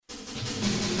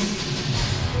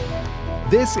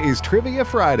This is Trivia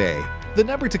Friday. The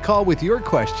number to call with your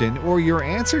question or your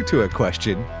answer to a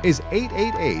question is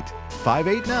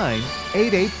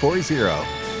 888-589-8840.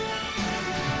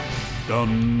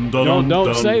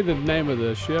 Don't say the name of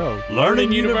the show.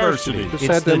 Learning University. The It's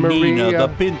Santa the Nina, Maria. the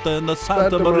Pinta, and the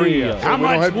Santa Santa Maria. Maria. How we don't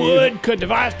much have to- wood could the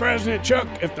vice president chuck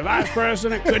if the vice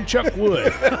president could chuck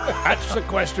wood? That's the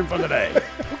question for the day.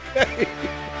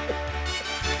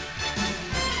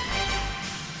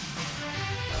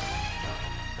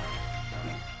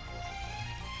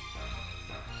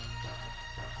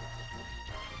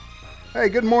 Hey,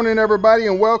 good morning, everybody,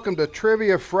 and welcome to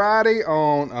Trivia Friday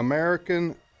on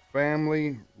American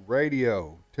Family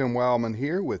Radio. Tim Wildman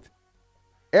here with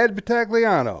Ed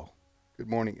Vitagliano. Good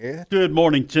morning, Ed. Good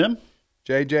morning, Tim.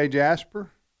 JJ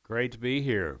Jasper, Great to be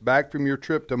here. back from your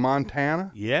trip to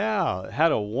Montana. Yeah,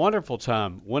 had a wonderful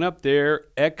time. Went up there,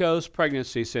 Echoes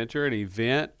Pregnancy Center, an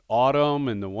event, Autumn,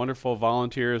 and the wonderful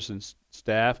volunteers and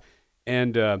staff.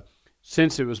 And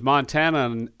since it was Montana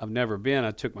and I've never been,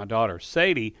 I took my daughter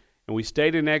Sadie, and we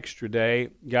stayed an extra day,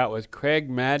 got with Craig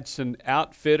Madsen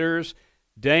Outfitters,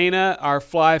 Dana, our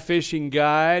fly fishing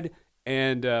guide,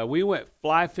 and we went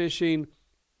fly fishing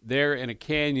there in a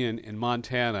canyon in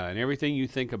Montana. And everything you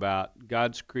think about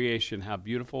God's creation, how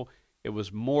beautiful, it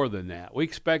was more than that. We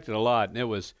expected a lot, and it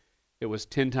was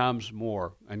 10 times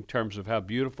more in terms of how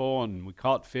beautiful, and we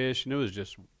caught fish, and it was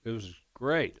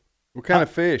great. What kind of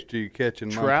fish do you catch in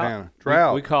Montana?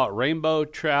 Trout. We caught rainbow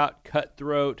trout,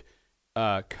 cutthroat,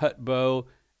 cutbow,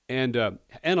 and a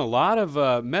lot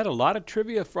of met a lot of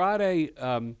Trivia Friday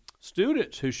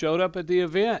students who showed up at the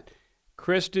event.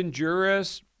 Kristen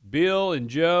Juris, Bill and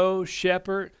Joe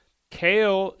Shepard,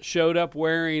 Kale showed up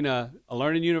wearing a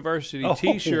Learning University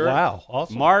T-shirt. Wow,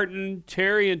 awesome. Martin,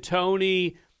 Terry, and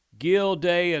Tony, Gil,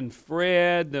 Day, and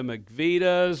Fred, the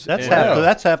McVitas.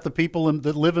 That's half the people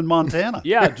that live in Montana.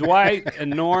 Yeah, Dwight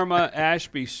and Norma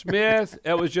Ashby Smith.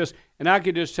 It was just, and I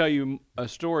could just tell you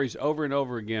stories over and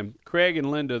over again. Craig and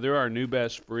Linda, they're our new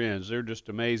best friends. They're just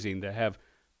amazing to have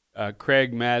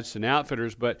Craig Madsen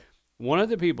Outfitters. But one of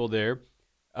the people there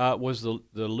was the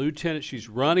lieutenant. She's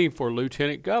running for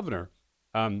lieutenant governor,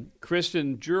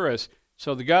 Kristen Juris.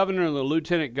 So the governor and the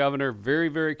lieutenant governor, very,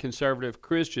 very conservative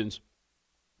Christians,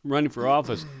 running for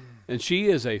office, and she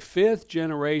is a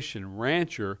fifth-generation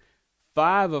rancher.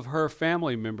 5 of her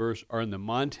family members are in the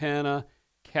Montana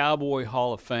Cowboy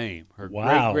Hall of Fame. Her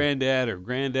great-granddad, her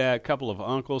granddad, a couple of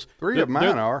uncles. 3 of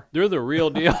mine are. They're the real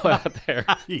deal out there.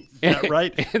 Is that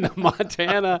right? In the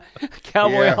Montana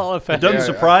Cowboy Yeah. Hall of Fame. It doesn't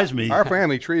surprise me. Our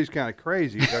family tree is kind of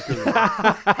crazy because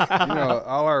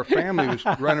all our family was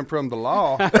running from the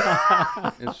law,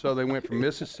 and so they went from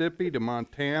Mississippi to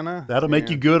Montana. That'll make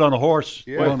you good on a horse.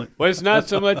 Yeah. won't it? Well, it's not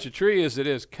so much a tree as it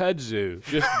is kudzu,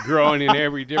 just growing in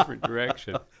every different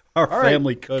direction. Our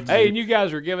family could. Hey, and you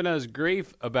guys were giving us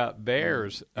grief about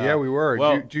bears. Yeah, we were.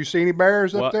 Well, Did you see any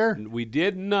bears up there? We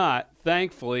did not,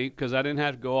 thankfully, because I didn't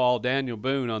have to go all Daniel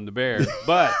Boone on the bears.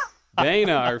 But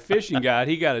Dana, our fishing guide,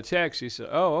 he got a text. He said,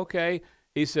 "Oh, okay."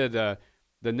 He said, "The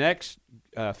next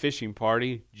fishing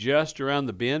party just around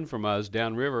the bend from us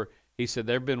downriver," he said,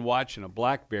 "they've been watching a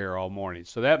black bear all morning."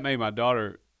 So that made my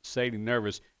daughter Sadie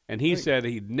nervous. And he said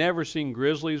he'd never seen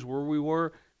grizzlies where we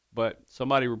were, but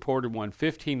somebody reported one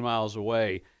 15 miles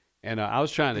away, and I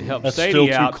was trying to help That's Sadie still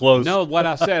too out. close. No, what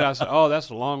I said, "Oh, that's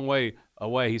a long way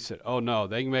away." He said, "Oh no,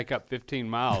 they can make up 15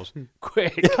 miles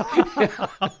quick."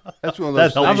 That's one of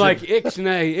those. I'm Things like,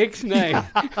 ixnay, ixnay.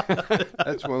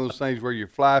 that's one of those things where you're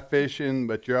fly fishing,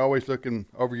 but you're always looking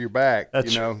over your back,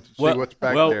 That's to see what's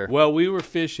back there. Well, we were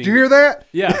fishing. Did you hear that?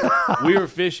 Yeah, we were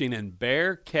fishing in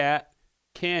Bear Cat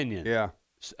Canyon. Yeah.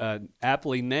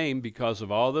 Aptly named because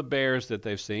of all the bears that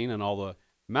they've seen and all the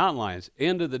mountain lions.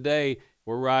 End of the day,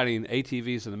 we're riding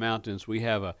ATVs in the mountains. We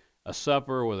have a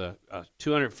supper with a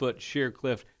 200-foot sheer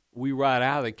cliff. We ride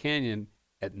out of the canyon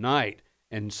at night.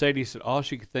 And Sadie said all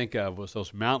she could think of was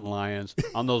those mountain lions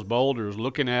on those boulders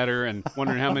looking at her and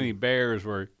wondering how many bears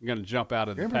were going to jump out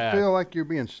of You the ever path. feel like you're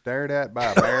being stared at by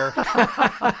a bear?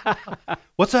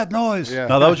 What's that noise? Yeah.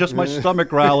 No, that was just my stomach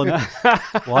growling.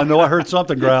 Well, I know I heard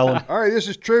something growling. All right, this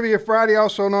is Trivia Friday,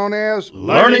 also known as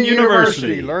Learning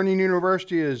University. Learning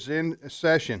University is in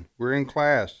session. We're in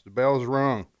class. The bell's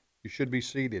rung. You should be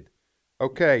seated.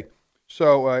 Okay,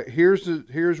 so here's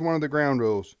one of the ground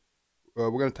rules. We're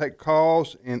going to take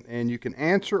calls, and you can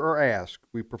answer or ask.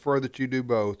 We prefer that you do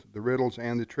both, the riddles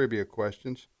and the trivia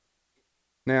questions.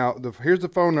 Now, here's the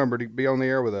phone number to be on the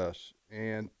air with us.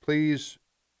 And please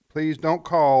don't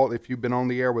call if you've been on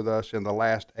the air with us in the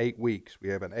last 8 weeks. We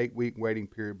have an 8-week waiting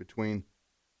period between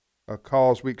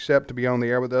calls we accept to be on the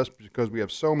air with us because we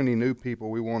have so many new people.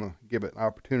 We want to give it an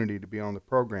opportunity to be on the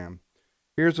program.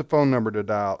 Here's the phone number to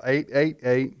dial: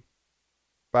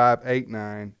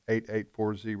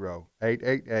 888-589-8840.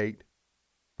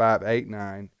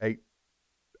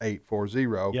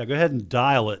 888-589-8840. Yeah, go ahead and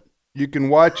dial it. You can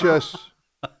watch us.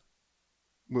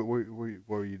 What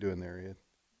were you doing there, Ed?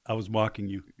 I was mocking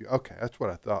you. Okay, that's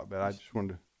what I thought, but I just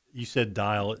wanted to. You said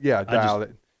dial it. Yeah, dial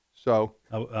it. So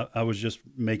I was just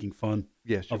making fun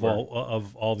yes, of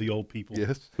all the old people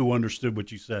who understood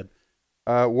what you said.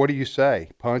 What do you say?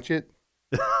 Punch it?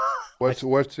 What's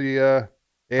the?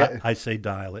 I say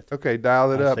dial it. Okay,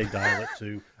 dial it up. I say dial it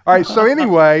too. All right. So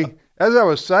anyway, as I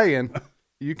was saying,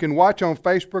 you can watch on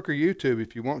Facebook or YouTube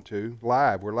if you want to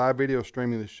live. We're live video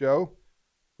streaming the show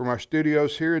from our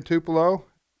studios here in Tupelo.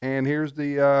 And here's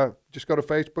the. Just go to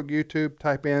Facebook, YouTube,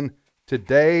 type in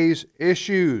today's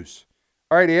issues.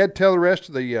 All right, Ed, tell the rest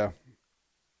of the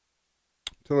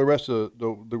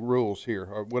rules here,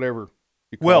 or whatever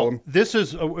you call them. This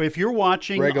is if you're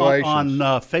watching on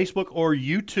Facebook or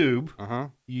YouTube,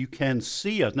 you can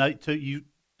see us. Now, you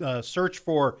search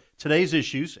for today's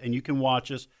issues, and you can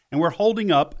watch us. And we're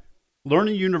holding up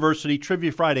Learning University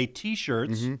Trivia Friday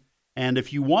T-shirts. And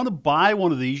if you want to buy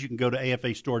one of these, you can go to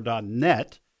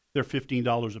afastore.net. They're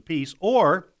 $15 a piece,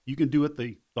 or you can do it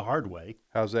the hard way.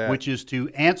 How's that? Which is to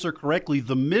answer correctly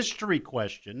the mystery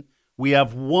question. We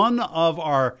have one of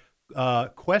our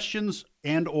questions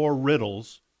and or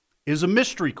riddles is a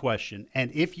mystery question,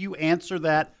 and if you answer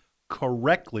that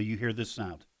correctly, you hear this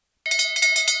sound.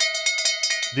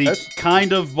 That's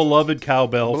kind of beloved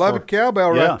cowbell.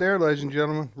 Cowbell right there, ladies and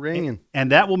gentlemen, ringing.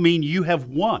 And that will mean you have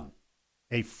won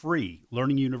a free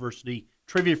Learning University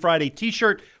Trivia Friday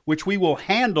T-shirt, which we will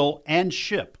handle and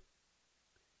ship.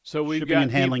 So we've got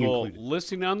people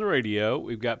listening on the radio,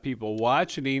 we've got people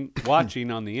watching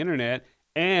on the internet,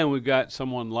 and we've got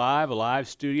someone a live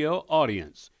studio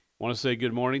audience. I want to say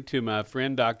good morning to my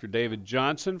friend Dr. David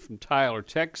Johnson from Tyler,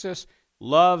 Texas.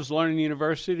 Loves Learning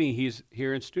University. He's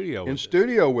here in studio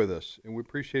with us. And we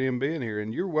appreciate him being here.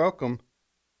 And you're welcome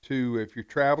to, if you're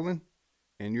traveling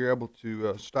and you're able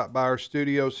to stop by our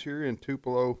studios here in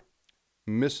Tupelo,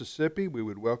 Mississippi, we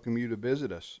would welcome you to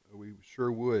visit us. We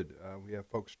sure would. We have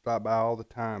folks stop by all the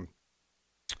time.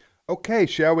 Okay,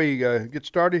 shall we get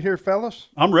started here, fellas?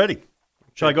 I'm ready.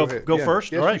 Shall I go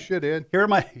first? Yes, all right. You should, Ed. Here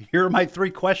are my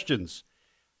three questions.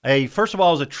 First of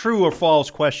all, is a true or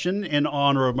false question in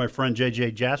honor of my friend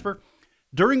J.J. Jasper.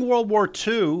 During World War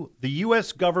II, the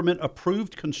U.S. government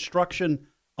approved construction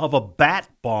of a bat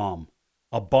bomb,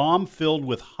 a bomb filled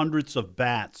with hundreds of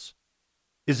bats.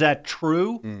 Is that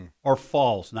true or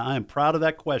false? Now, I am proud of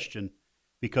that question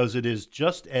because it is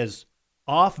just as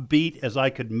offbeat as I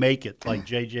could make it, like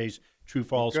JJ's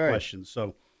true-false question.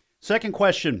 So, second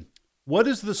question, what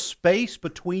is the space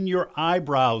between your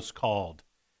eyebrows called?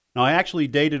 Now, I actually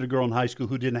dated a girl in high school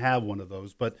who didn't have one of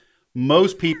those, but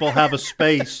most people have a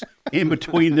space in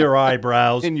between their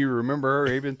eyebrows. And you remember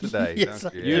her even today. Yes,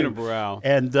 unibrow.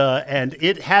 And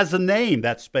it has a name,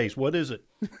 that space. What is it?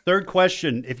 Third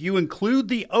question, if you include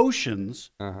the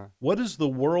oceans, what is the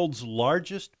world's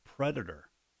largest predator?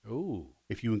 Ooh.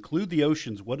 If you include the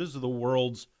oceans, what is the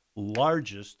world's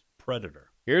largest predator?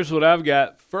 Here's what I've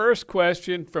got. First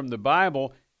question from the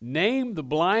Bible. Name the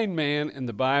blind man in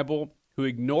the Bible who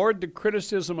ignored the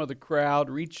criticism of the crowd,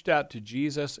 reached out to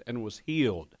Jesus, and was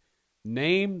healed.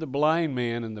 Name the blind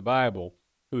man in the Bible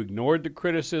who ignored the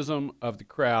criticism of the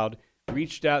crowd,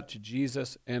 reached out to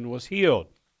Jesus, and was healed.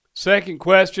 Second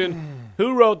question,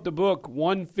 who wrote the book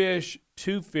One Fish,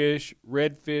 Two Fish,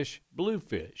 Red Fish, Blue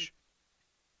Fish?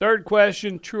 Third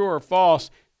question, true or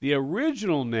false, the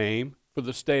original name for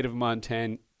the state of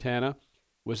Montana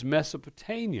was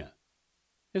Mesopotamia.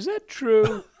 Is that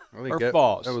true or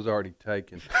false? That was already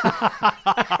taken.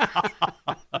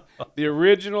 The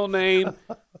original name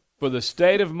for the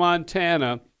state of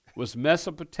Montana was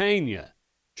Mesopotamia.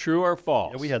 True or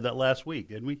false? Yeah, we had that last week,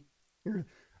 didn't we?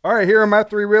 All right, here are my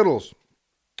three riddles.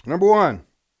 Number one,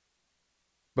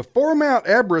 before Mount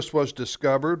Everest was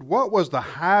discovered, what was the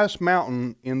highest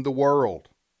mountain in the world?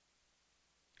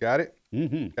 Got it?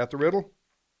 Mm-hmm. Got the riddle?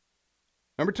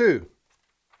 Number two,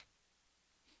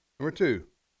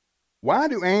 why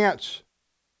do ants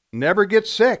never get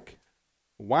sick?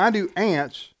 Why do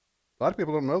ants, a lot of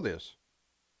people don't know this.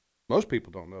 Most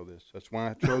people don't know this. That's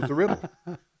why I chose the riddle.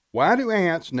 Why do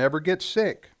ants never get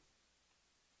sick?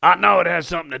 I know it has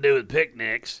something to do with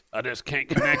picnics. I just can't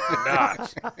connect the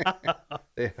dots.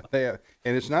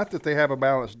 And it's not that they have a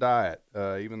balanced diet,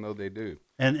 even though they do.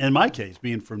 And in my case,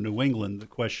 being from New England, the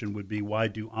question would be, why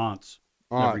do aunts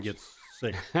never get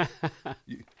sick?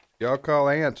 Y'all call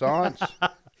ants aunts?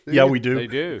 Yeah, we do. They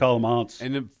do. Call them aunts.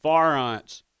 And then far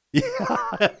aunts.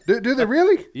 Do they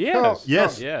really? Yes. Oh,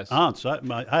 Yes. Yes. Aunts. I had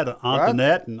an Aunt Well,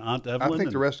 Annette and Aunt Evelyn. I think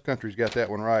and- the rest of the country's got that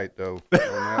one right, though. on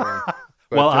that one.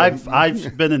 But, Well,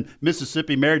 I've been in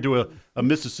Mississippi, married to a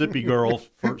Mississippi girl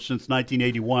since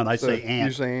 1981. I so say aunt.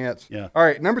 You say ants. Yeah. All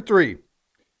right, number 3.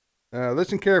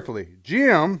 Listen carefully.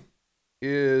 Jim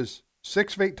is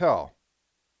 6 feet tall.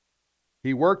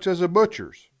 He works as a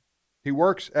butcher's. He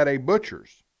works at a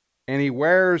butcher's, and he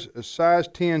wears a size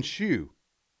 10 shoe.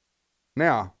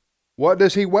 Now, what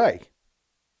does he weigh?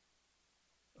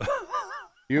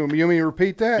 You want me to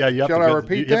repeat that? Yeah, you have Shall to I go-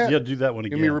 repeat you that? have to do that one You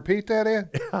again. want me to repeat that,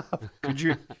 Ed? Could you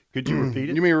repeat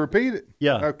it? You mean to repeat it?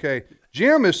 Yeah. Okay.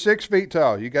 Jim is 6 feet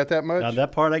tall. You got that much? Now,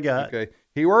 that part I got. Okay.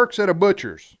 He works at a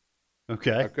butcher's.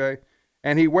 Okay. Okay.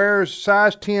 And he wears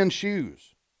size 10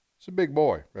 shoes. It's a big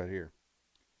boy right here.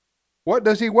 What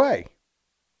does he weigh?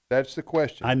 That's the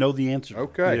question. I know the answer.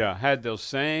 Okay. Yeah, had those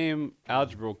same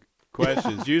algebra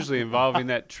questions, usually involving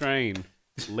that train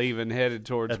leaving headed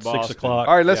towards At 6 Boston. o'clock.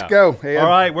 All right, let's Yeah. go. Ed. All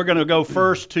right, we're going to go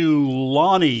first to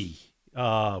Lonnie.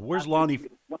 Where's Lonnie?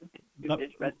 No,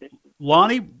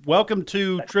 Lonnie, welcome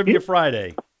to Trivia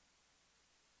Friday.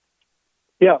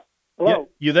 Yeah. Hello.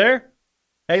 You there?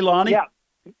 Hey, Lonnie. Yeah.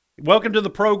 Welcome to the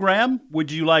program.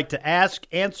 Would you like to ask,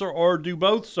 answer, or do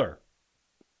both, sir?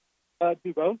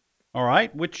 Do both. All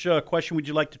right. Which question would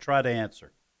you like to try to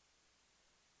answer?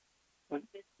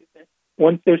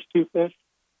 One fish, two fish.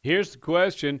 Here's the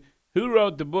question. Who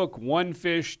wrote the book One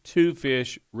Fish, Two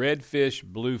Fish, Red Fish,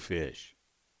 Blue Fish?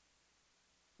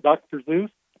 Dr.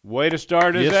 Zeus. Way to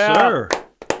start us Yes, out. sir.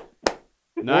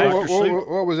 Nice.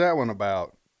 What was that one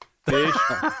about? Fish,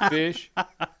 fish,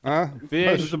 Huh? It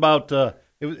fish. was about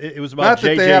it was about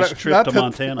JJ's trip to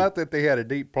Montana. Not that they had a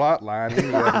deep plot line.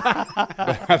 Anyway.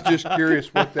 But I'm just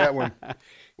curious what that one.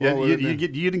 Yeah, what you, was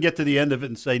it? you didn't get to the end of it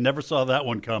and say, never saw that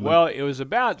one coming. Well, it was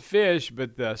about fish,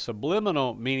 but the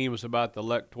subliminal meaning was about the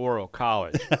electoral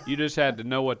college. You just had to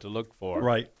know what to look for.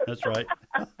 right, that's right.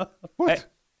 What?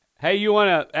 Hey, you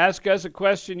want to ask us a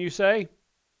question, you say?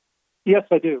 Yes,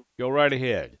 I do. Go right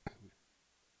ahead.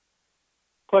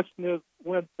 Question is,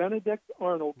 when Benedict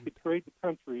Arnold betrayed the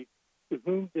country, to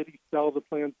whom did he sell the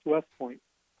plans to West Point?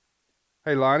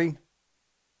 Hey, Lonnie.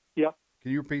 Yeah.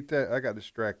 Can you repeat that? I got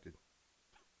distracted.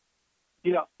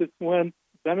 Yeah, it's when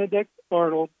Benedict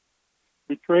Arnold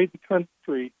betrayed the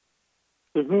country,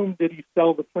 to whom did he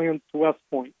sell the plans to West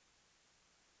Point?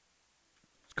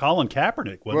 It's Colin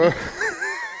Kaepernick, wasn't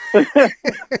Well, it?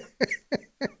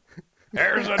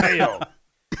 Here's the deal.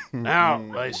 Now,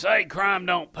 they say crime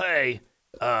don't pay.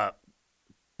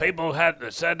 People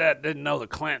that said that didn't know the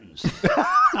Clintons.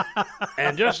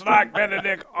 And just like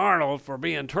Benedict Arnold for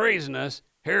being treasonous,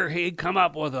 here he'd come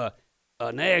up with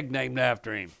an egg named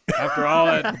after him. After all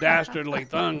that dastardly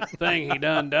thing he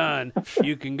done,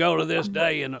 you can go to this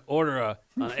day and order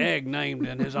an egg named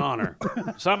in his honor.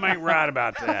 Something ain't right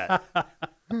about that.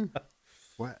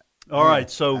 what? All right,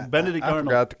 so Benedict I Arnold.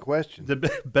 forgot the question.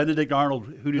 Benedict Arnold,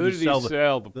 who did Who he did sell he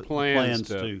sell the the plans plans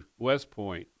to to? West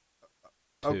Point?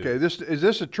 Okay, is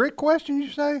this a trick question? You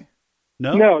say?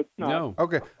 No? No, it's not. No.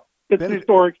 Okay. It's Benedict-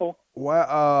 historical.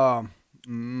 Well,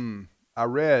 I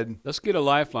read. Let's get a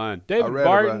lifeline. David read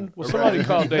Barton. about- Will I somebody read-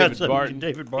 call David That's a- Barton?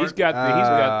 David Barton. He's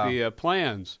got the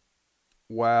plans.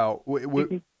 Wow.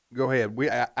 Go ahead.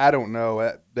 I don't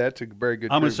know. That's a very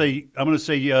good. I'm going trivia. to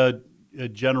say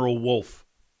General Wolfe.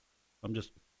 It's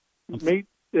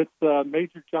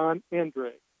Major John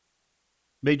Andre.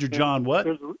 Major John what?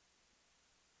 There's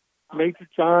Major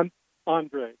John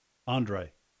Andre.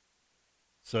 Andre.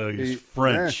 So he's He-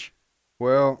 French.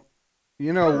 Well,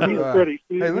 He's British.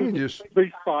 hey, let me just.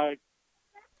 British spy.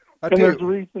 I And tell there's a you,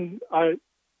 reason I'm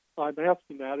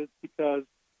asking that is because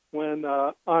when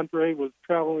Andre was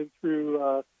traveling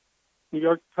through New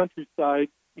York countryside,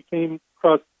 he came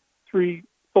across 3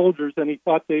 soldiers, and he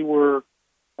thought they were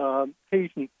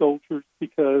Haitian soldiers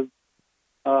because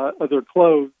of their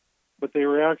clothes, but they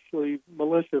were actually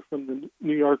militia from the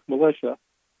New York militia.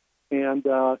 And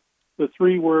the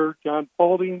 3 were John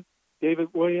Paulding, David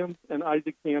Williams, and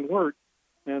Isaac Van Wert,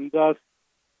 and thus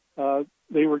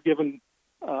they were given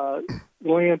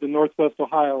land in northwest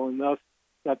Ohio, and thus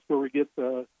that's where we get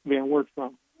the Van Wert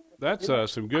from. That's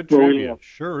some good Well, trivia. yeah.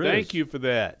 Sure is. Thank you for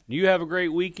that. You have a great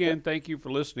weekend. Thank you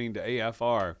for listening to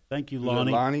AFR. Thank you, is it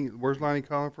Lonnie. Lonnie. Where's Lonnie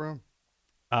calling from?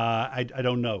 I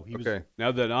don't know. He was, Okay.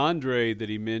 Now that Andre that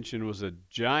he mentioned was a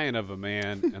giant of a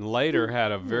man and later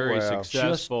had a very Wow.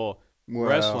 successful Wow.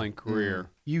 wrestling career.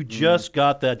 You just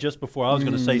got that just before I was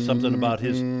going to say something about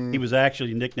his. He was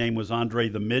actually nickname was Andre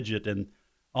the Midget, and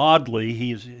oddly,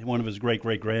 he's one of his great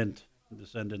great grand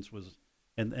descendants was,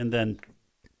 and then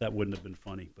that wouldn't have been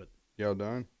funny, but Y'all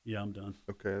done? Yeah, I'm done.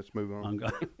 Okay, let's move on. I'm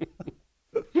done.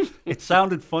 It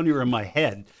sounded funnier in my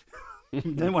head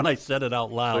than when I said it out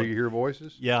So loud. you hear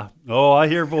voices? Yeah. Oh, I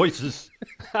hear voices.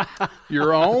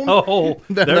 Your own? Oh,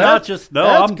 they're That's- not just no.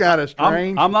 that's I'm kinda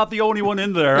strange. I'm not the only one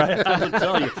in there. I have to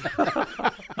tell you.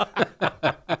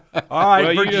 All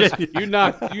right, Well, Virginia.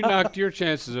 you knocked your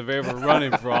chances of ever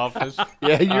running for office.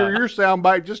 Yeah, your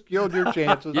soundbite just killed your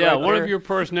chances. Yeah, right one there. of your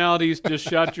personalities just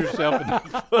shot yourself in the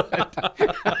foot.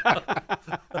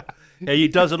 Hey, he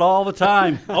does it all the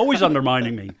time, always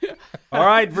undermining me. All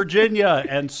right, Virginia,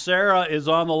 and Sarah is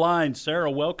on the line.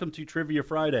 Sarah, welcome to Trivia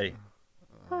Friday.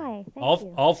 Hi, thank you.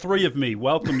 All three of me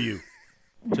welcome you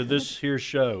to this here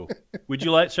show.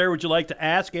 Sarah, would you like to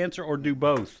ask, answer, or do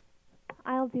both?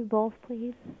 I'll do both,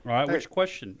 please. All right, which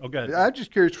question? Okay. I'm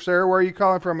just curious, Sarah, where are you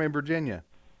calling from in Virginia?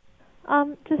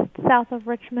 Just south of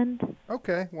Richmond.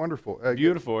 Okay, wonderful.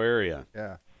 Beautiful area.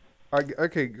 Yeah. All right,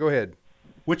 okay, go ahead.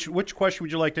 Which question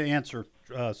would you like to answer,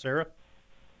 Sarah?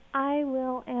 I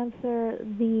will answer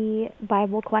the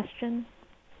Bible question.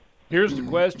 Here's the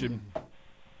question.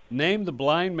 Name the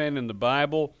blind man in the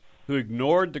Bible who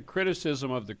ignored the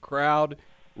criticism of the crowd,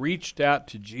 reached out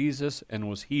to Jesus, and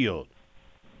was healed.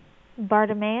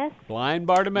 Bartimaeus. Blind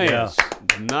Bartimaeus.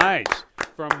 Nice.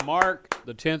 From Mark,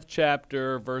 the 10th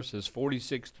chapter, verses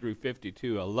 46 through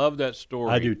 52. I love that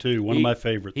story. I do too. One of my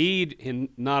favorites.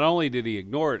 Not only did he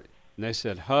ignore it, and they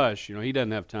said, hush, he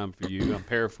doesn't have time for you. I'm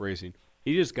paraphrasing.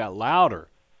 He just got louder.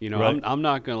 Right. I'm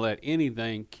not going to let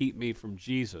anything keep me from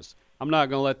Jesus. I'm not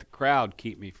going to let the crowd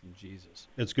keep me from Jesus.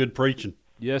 It's good preaching.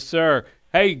 Yes, sir.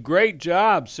 Hey, great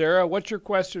job, Sarah. What's your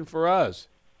question for us?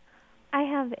 I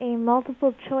have a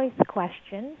multiple choice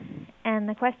question, and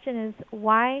the question is,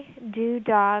 why do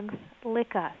dogs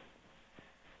lick us?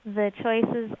 The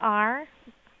choices are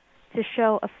to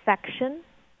show affection,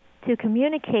 to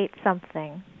communicate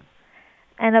something,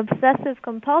 an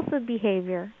obsessive-compulsive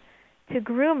behavior, to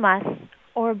groom us,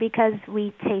 or because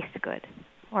we taste good,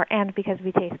 and because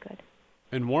we taste good.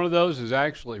 And one of those is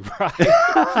actually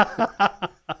right.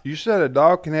 You said a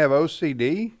dog can have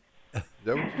OCD? Is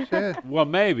that what you said? Well,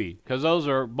 maybe, because those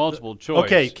are multiple choice.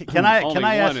 Okay, can I Only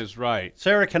ask? one is right.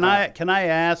 Sarah, can I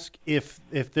ask if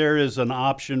there is an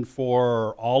option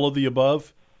for all of the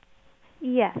above?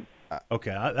 Yes.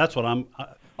 Okay, that's what I'm.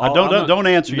 I'm Don't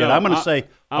answer yet. No, I'm going to say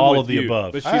I'm all with of the you.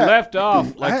 above. But she I- left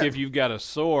off like I- if you've got a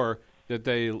sore that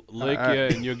they lick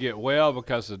you and you'll get well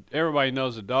because everybody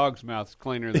knows a dog's mouth is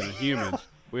cleaner than a human's.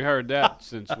 We heard that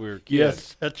since we were kids.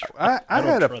 Yes, that's right. I don't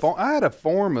had a trust I had a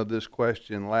form of this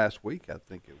question last week, I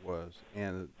think it was,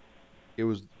 and it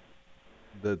was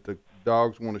that the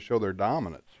dogs want to show their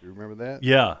dominance. You remember that?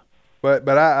 Yeah, But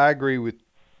I agree with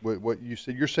what you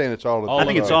said. You're saying it's all of the All I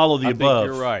think of it's the- all of the I think above.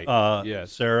 you're right.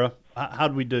 Yes. Sarah,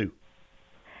 how'd we do?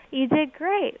 You did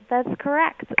great. That's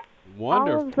correct.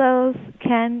 Wonderful. All of those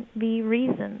can be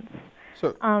reasons.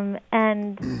 So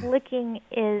And licking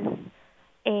is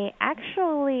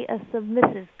actually a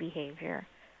submissive behavior.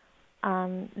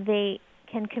 They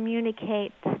can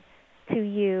communicate to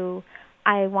you,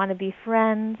 I want to be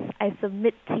friends, I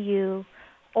submit to you,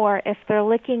 or if they're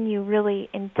licking you really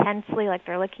intensely, like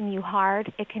they're licking you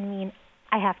hard, it can mean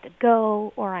I have to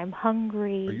go or I'm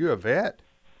hungry. are you a vet,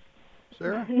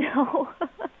 Sarah? No.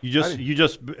 You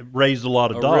just raised a lot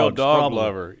of A dogs. real dog probably.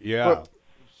 lover. Yeah. Well,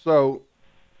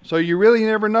 so you really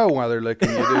never know why they're licking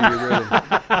you, do you? Really?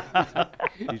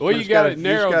 Well, you just got gotta- it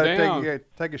narrowed gotta down.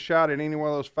 Take a shot at any one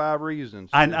of those 5 reasons.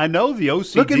 I know the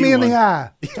OCD. Look at me in one. the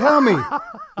eye. Tell me,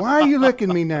 why are you licking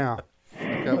me now?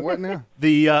 Okay, what now?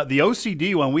 The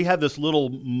OCD one, we have this little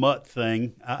mutt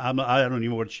thing. I don't even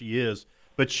know what she is,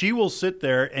 but she will sit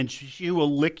there and she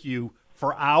will lick you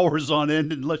for hours on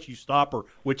end unless you stop her,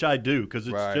 which I do because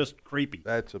it's Right. just creepy.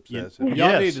 That's Yeah. obsessive. Y'all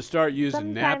Yes. need to start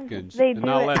using Sometimes napkins they and do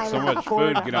not it let out so of much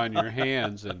food boredom. get on your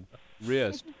hands and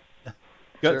wrist.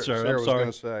 Good, sir. Sarah I'm was sorry.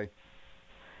 going to say.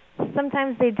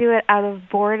 Sometimes they do it out of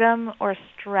boredom or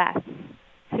stress,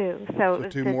 too. So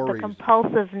two the, more the reasons.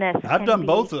 compulsiveness. I've can done be-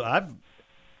 both. I've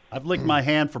licked my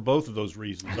hand for both of those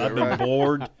reasons. I've been right?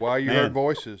 bored. Why you Man. heard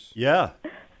voices? Yeah.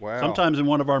 Wow. Sometimes in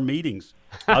one of our meetings,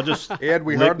 I'll just Ed,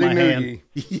 we lick hardly my knew hand.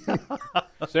 you.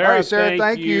 Sarah, All right, Sarah,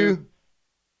 thank you.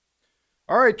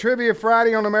 All right, Trivia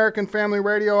Friday on American Family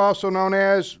Radio, also known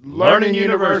as Learning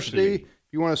University. If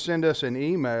you want to send us an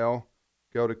email,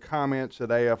 go to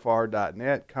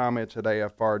comments@afr.net,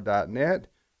 comments@afr.net.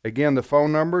 Again, the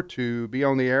phone number to be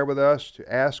on the air with us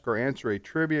to ask or answer a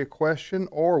trivia question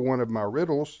or one of my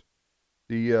riddles.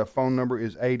 The phone number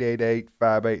is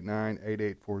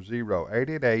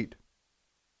 888-589-8840.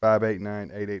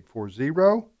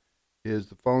 888-589-8840 is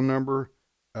the phone number.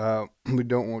 We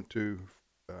don't want to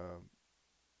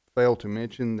fail to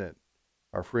mention that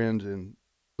our friends in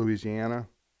Louisiana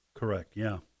Correct.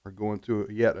 Yeah. are going through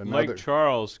yet another. Lake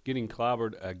Charles getting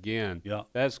clobbered again. Yeah.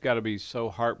 That's got to be so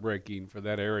heartbreaking for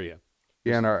that area.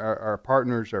 Yeah, and our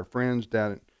partners, our friends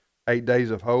down at 8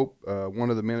 Days of Hope, one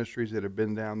of the ministries that have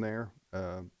been down there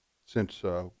since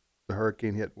the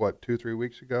hurricane hit, 2-3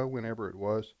 weeks ago, whenever it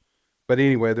was. But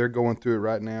anyway, they're going through it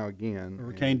right now again.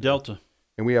 Hurricane Delta.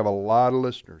 And we have a lot of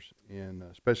listeners,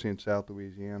 especially in South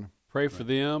Louisiana. Pray for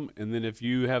them, and then if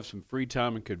you have some free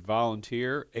time and could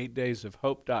volunteer,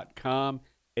 8daysofhope.com,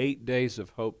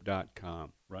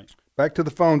 8daysofhope.com. Right. Back to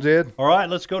the phones, Ed. All right,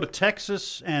 let's go to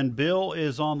Texas, and Bill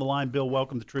is on the line. Bill,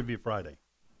 welcome to Trivia Friday.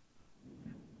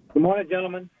 Good morning,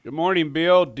 gentlemen. Good morning,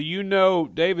 Bill. Do you know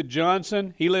David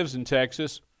Johnson? He lives in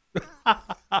Texas.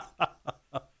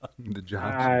 The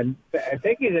Johnson. I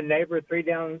think he's a neighbor 3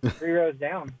 rows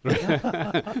down.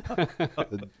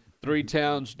 3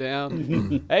 towns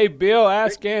down. Hey, Bill,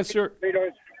 ask, answer, 3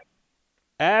 doors.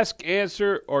 ask,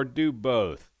 answer, or do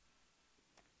both.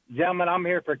 Gentlemen, I'm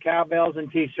here for cowbells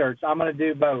and T-shirts. I'm going to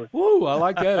do both. Woo, I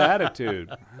like that attitude.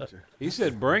 He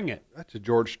said, bring it. That's a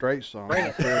George Strait song.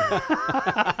 Right there.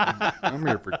 I'm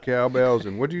here for cowbells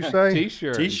and what'd you say?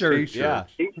 T-shirts. T-shirts. Yeah.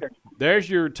 T-shirts. There's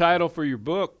your title for your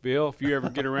book, Bill, if you ever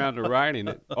get around to writing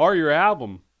it. Or your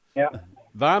album. Yeah.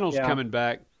 Vinyl's Yeah. coming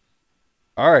back.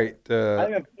 All right.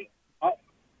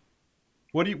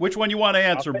 Which one you want to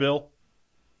answer, Bill?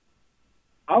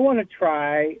 I want to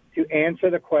try to answer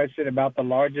the question about the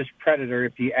largest predator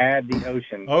if you add the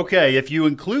ocean. Okay, if you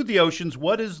include the oceans,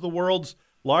 what is the world's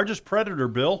largest predator,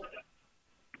 Bill?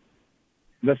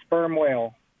 The sperm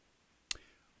whale.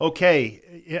 Okay,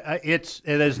 it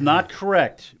is not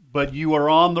correct, but you are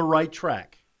on the right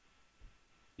track.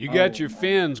 You got your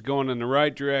fins going in the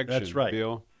right direction, That's right.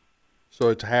 Bill. So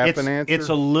it's half an answer? It's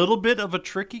a little bit of a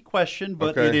tricky question,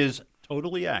 but Okay. it is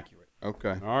totally accurate.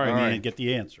 Okay. All right. You need to get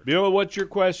the answer. Bill, what's your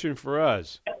question for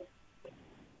us?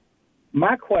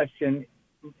 My question,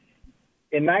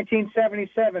 in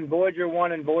 1977, Voyager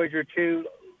 1 and Voyager 2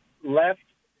 were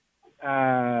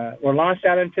launched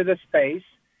out into the space.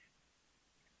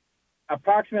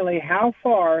 Approximately how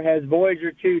far has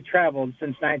Voyager 2 traveled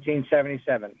since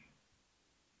 1977?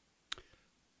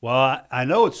 Well, I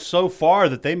know it's so far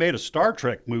that they made a Star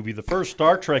Trek movie. The first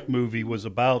Star Trek movie was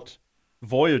about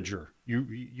Voyager. You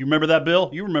remember that, Bill?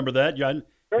 You remember that? You're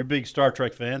a big Star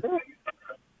Trek fan.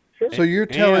 So you're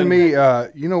telling me,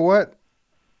 you know what?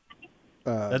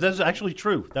 That is actually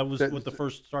true. That was what the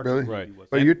first Star Trek Really? movie Right. was.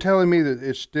 But you're telling me that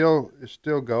it's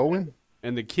still going?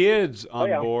 And the kids on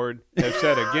yeah. board have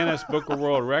set a Guinness Book of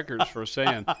World Records for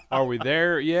saying, "Are we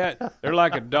there yet?" They're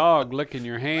like a dog licking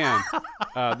your hand.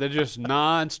 They're just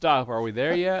nonstop. Are we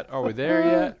there yet? Are we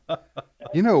there yet?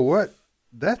 You know what?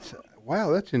 That's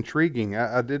intriguing.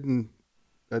 I didn't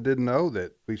know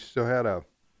that we still had a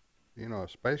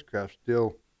spacecraft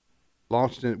still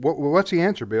launched in. What's the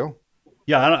answer, Bill?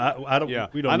 Yeah, I don't. Yeah,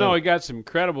 We don't I know he got some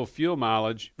incredible fuel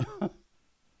mileage.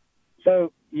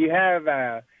 So you have,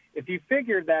 if you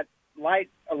figure that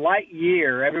a light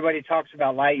year, everybody talks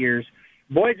about light years.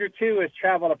 Voyager 2 has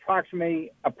traveled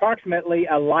approximately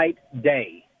a light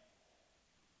day.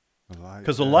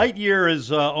 Because a light year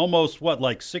is almost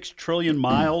like 6 trillion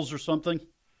miles or something.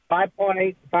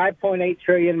 5.8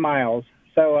 trillion miles.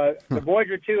 So the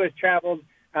Voyager 2 has traveled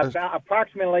about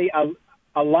approximately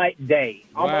a light day,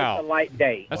 almost Wow. a light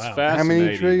day. That's Wow. fascinating. How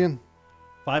many trillion?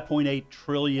 5.8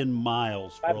 trillion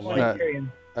miles for a 5.8 light. Not-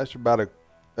 trillion.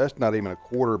 That's not even a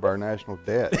quarter of our national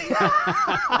debt.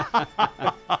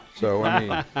 So I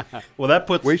mean, Well, that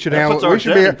puts we should that handle. puts our We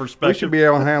should debt in be. perspective. We should be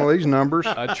able to handle these numbers.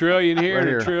 A trillion here Right and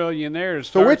here. a trillion there.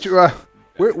 So which?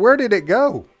 Where did it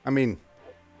go? I mean,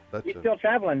 that's It's still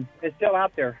traveling. It's still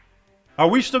out there. Are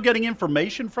we still getting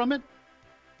information from it?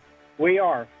 We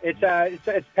are. It's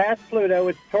past Pluto.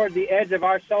 It's toward the edge of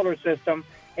our solar system,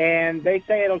 and they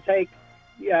say it'll take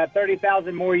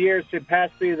 30,000 more years to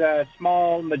pass through the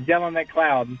small Magellanic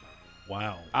Cloud.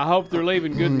 Wow. I hope they're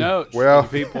leaving good notes Well-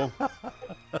 for the people.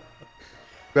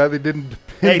 glad they didn't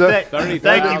Hey, depend. on, 30,000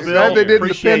 thank you, Bill. glad they didn't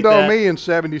Appreciate depend on that. me in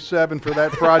 '77 for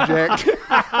that project.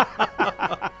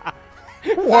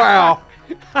 Wow.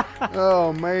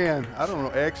 Oh man, I don't know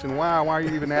X and Y. Why are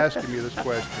you even asking me this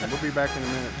question? We'll be back in a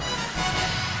minute.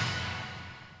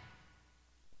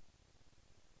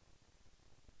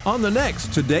 On the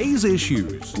next Today's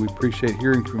Issues. We appreciate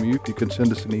hearing from you. You can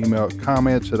send us an email at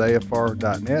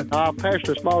comments@afr.net. I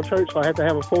pastor a small church, so I have to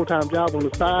have a full-time job on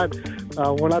the side.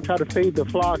 When I try to feed the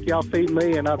flock, y'all feed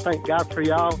me, and I thank God for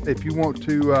y'all. If you want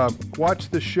to watch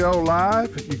the show live,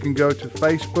 you can go to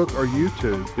Facebook or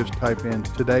YouTube. Just type in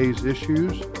Today's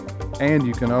Issues, And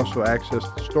you can also access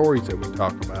the stories that we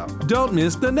talk about. Don't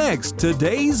miss the next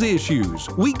Today's Issues.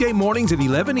 Weekday mornings at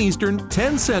 11 Eastern,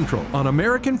 10 Central on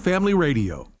American Family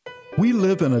Radio. We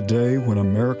live in a day when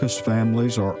America's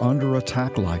families are under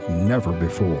attack like never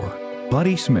before.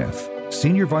 Buddy Smith,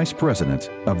 Senior Vice President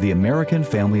of the American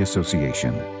Family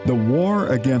Association. The war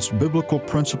against biblical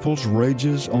principles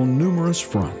rages on numerous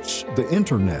fronts. The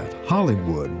internet,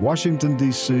 Hollywood, Washington,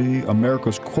 D.C.,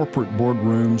 America's corporate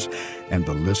boardrooms, and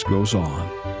the list goes on.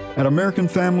 At American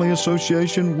Family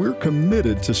Association, we're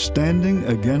committed to standing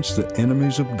against the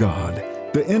enemies of God,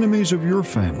 the enemies of your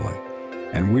family.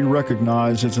 And we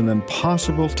recognize it's an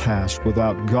impossible task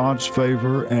without God's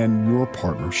favor and your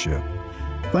partnership.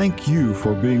 Thank you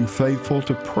for being faithful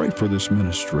to pray for this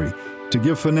ministry, to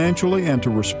give financially, and to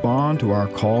respond to our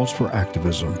calls for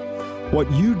activism.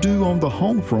 What you do on the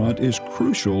home front is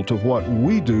crucial to what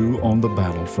we do on the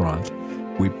battlefront.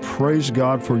 We praise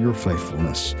God for your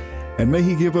faithfulness, and may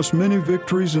He give us many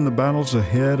victories in the battles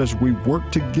ahead as we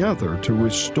work together to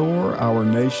restore our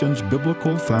nation's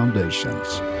biblical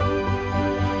foundations.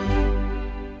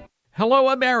 Hello,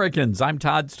 Americans. I'm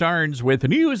Todd Starnes with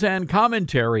news and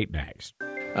commentary next.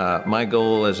 My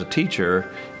goal as a teacher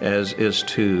is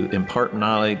to impart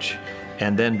knowledge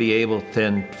and then be able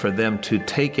then for them to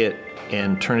take it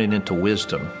and turn it into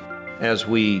wisdom. As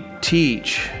we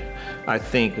teach, I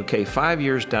think, okay, 5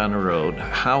 years down the road,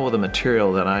 how will the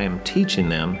material that I am teaching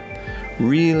them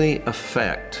really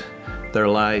affect their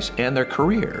lives and their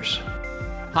careers?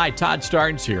 Hi, Todd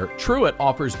Starnes here. Truett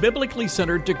offers biblically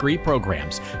centered degree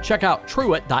programs. Check out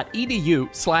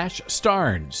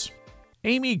truett.edu/Starnes.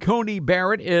 Amy Coney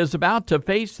Barrett is about to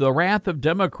face the wrath of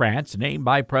Democrats named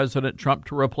by President Trump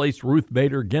to replace Ruth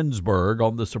Bader Ginsburg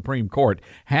on the Supreme Court.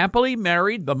 Happily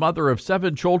married, the mother of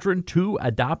 7 children, 2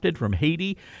 adopted from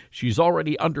Haiti. She's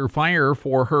already under fire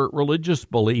for her religious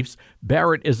beliefs.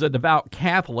 Barrett is a devout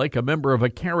Catholic, a member of a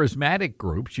charismatic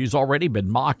group. She's already been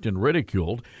mocked and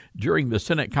ridiculed. During the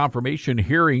Senate confirmation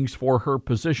hearings for her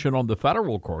position on the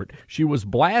federal court, she was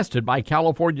blasted by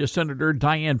California Senator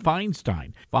Dianne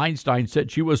Feinstein. Feinstein said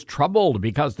she was troubled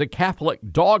because the Catholic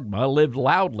dogma lived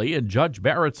loudly in Judge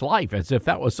Barrett's life, as if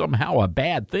that was somehow a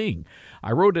bad thing.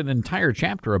 I wrote an entire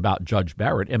chapter about Judge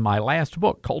Barrett in my last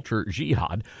book, Culture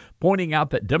Jihad, pointing out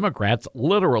that Democrats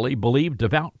literally believe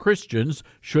devout Christians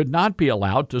should not be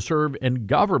allowed to serve in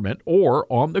government or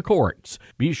on the courts.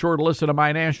 Be sure to listen to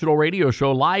my national radio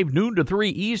show live noon to 3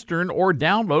 Eastern or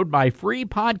download my free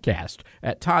podcast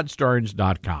at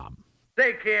toddstarnes.com.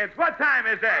 Say, kids, what time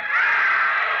is it?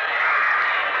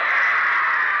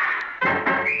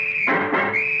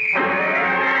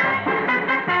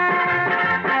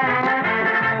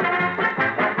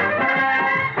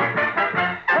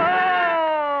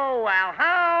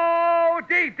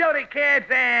 Doody, kids,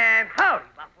 and howdy,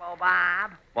 Buffalo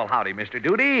Bob. Well, howdy, Mr.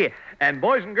 Doody. And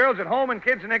boys and girls at home and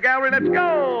kids in the gallery, let's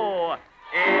go.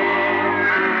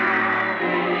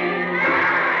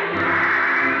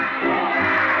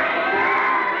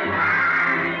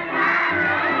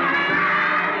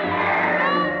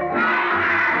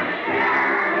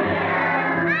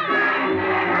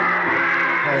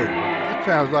 Hey, that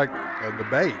sounds like a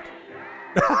debate.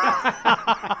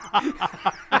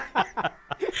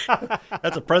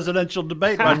 That's a presidential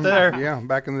debate right there. Yeah,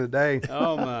 back in the day.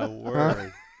 Oh, my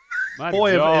word. My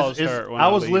Boy, jaws hurt when I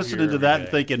was leave listening here to that every and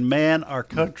day. thinking, man, our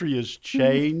country has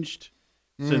changed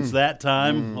since that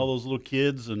time. All those little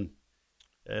kids and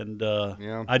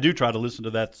Yeah. I do try to listen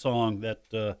to that song that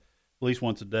at least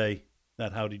once a day.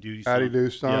 That Howdy Doody song. Howdy Do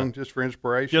song, Yeah. just for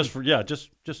inspiration. Just to yeah,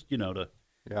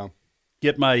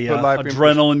 get my Put life in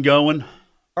adrenaline going.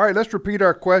 All right, let's repeat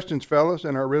our questions, fellas,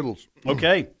 and our riddles.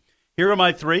 Okay. Here are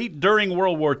my 3. During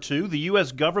World War II, the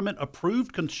U.S. government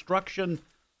approved construction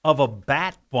of a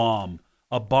bat bomb,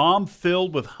 a bomb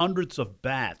filled with hundreds of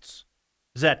bats.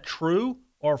 Is that true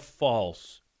or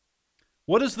false?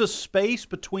 What is the space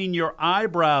between your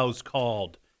eyebrows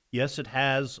called? Yes, it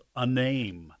has a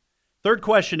name. Third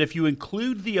question, if you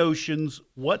include the oceans,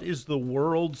 what is the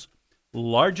world's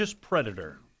largest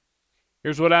predator?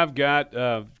 Here's what I've got.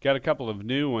 Got a couple of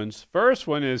new ones. First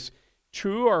one is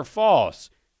true or false.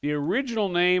 The original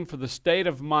name for the state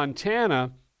of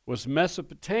Montana was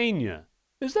Mesopotamia.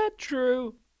 Is that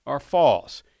true or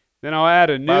false? Then I'll add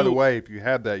a new... By the way, if you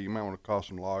have that, you might want to call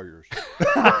some lawyers.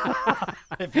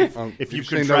 If you've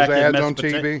seen those contracted ads on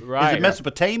Mesopota- TV? Right. Is it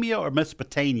Mesopotamia or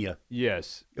Mesopotamia?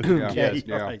 Yes. Okay,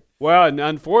 yeah. all right. Well, and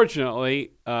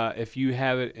unfortunately, if you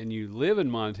have it and you live in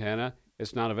Montana,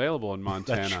 it's not available in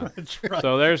Montana. That's right.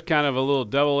 So there's kind of a little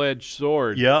double-edged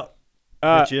sword. Yep.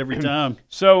 Get you every time.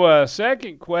 So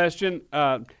second question,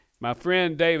 My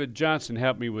friend David Johnson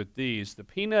helped me with these. The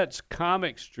Peanuts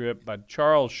comic strip by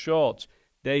Charles Schulz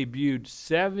debuted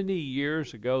 70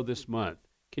 years ago this month.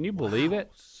 Can you believe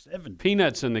it? 70.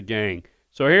 Peanuts and the Gang.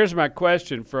 So here's my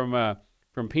question from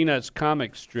Peanuts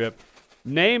comic strip.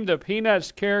 Name the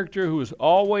Peanuts character who is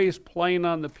always playing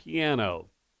on the piano.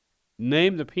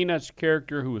 Name the Peanuts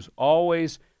character who is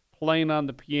always playing on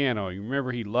the piano. You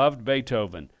remember he loved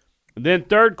Beethoven. And then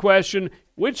third question,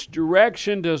 which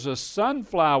direction does a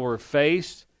sunflower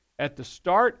face at the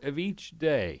start of each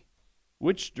day?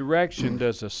 Which direction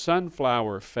does a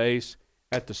sunflower face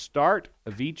at the start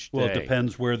of each day? Well, it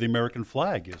depends where the American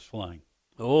flag is flying.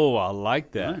 Oh, I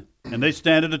like that. Right. And they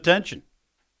stand at attention.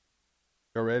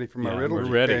 You ready for my riddle? We're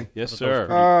ready. Okay. Yes,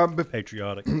 sir.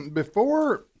 Patriotic.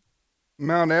 Before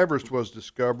Mount Everest was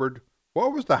discovered,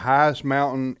 what was the highest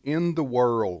mountain in the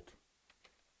world?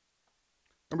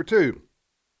 Number 2,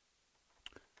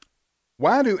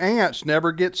 why do ants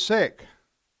never get sick?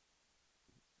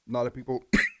 A lot of people,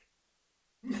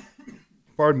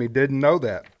 pardon me, didn't know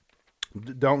that.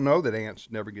 Don't know that ants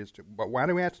never get sick. But why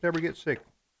do ants never get sick?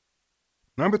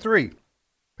 Number 3,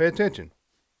 pay attention.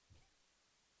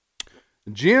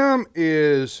 Jim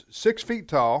is 6 feet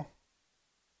tall.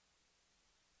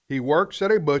 He works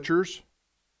at a butcher's,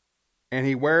 and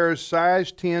he wears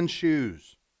size 10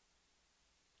 shoes.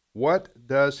 What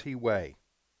does he weigh?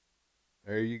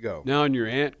 There you go. Now, on your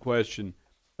ant question,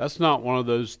 that's not one of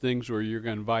those things where you're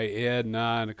going to invite Ed and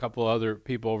I and a couple other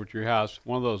people over to your house.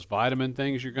 One of those vitamin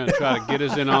things you're going to try to get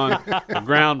us in on the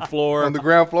ground floor. On the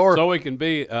ground floor. So we can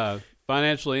be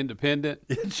financially independent.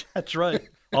 That's right.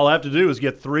 All I have to do is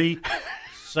get 3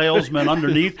 salesmen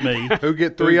underneath me. Who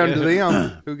get 3 under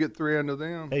them? Who get 3 under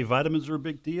them? Hey, vitamins are a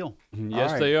big deal.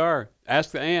 Yes, they are.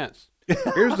 Ask the ants.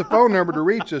 Here's the phone number to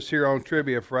reach us here on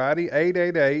Trivia Friday,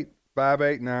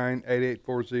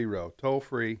 888-589-8840. Toll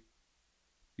free.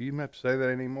 Do you even have to say that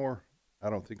anymore? I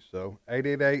don't think so.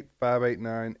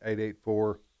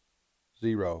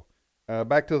 888-589-8840.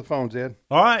 Back to the phones, Ed.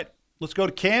 All right. Let's go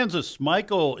to Kansas.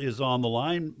 Michael is on the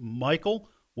line. Michael,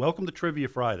 welcome to Trivia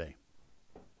Friday.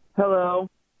 Hello.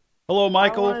 Hello,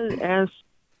 Michael. I wanted to ask,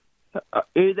 are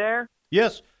you there?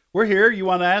 Yes, we're here. You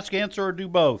want to ask, answer, or do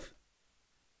both?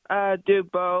 Do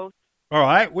both. All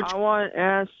right. I want to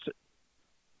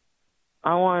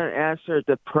answer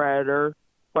the Predator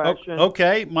question.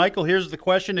 Okay, Michael, here's the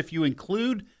question. If you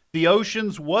include the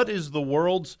oceans, what is the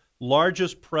world's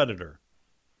largest predator?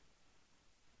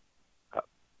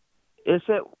 Is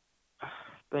it?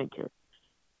 Thank you.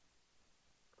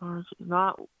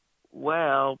 Not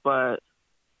well, but.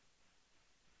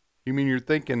 You mean you're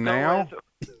thinking now?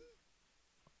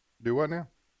 Do what now?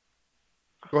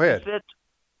 Go ahead. Is it?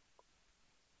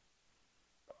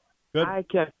 Good. I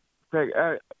can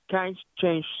I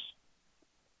change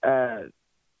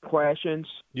questions?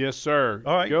 Yes, sir.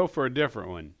 All right. Go for a different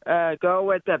one. Go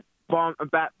with the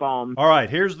bat bomb. All right.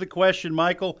 Here's the question,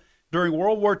 Michael. During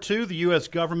World War II, the U.S.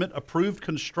 government approved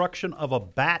construction of a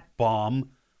bat bomb,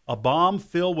 a bomb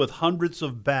filled with hundreds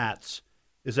of bats.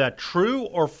 Is that true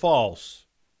or false?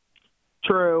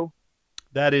 True.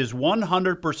 That is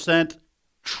 100%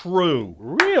 true.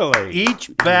 Really? Each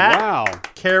bat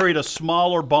carried a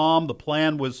smaller bomb. The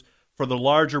plan was for the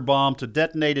larger bomb to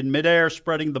detonate in midair,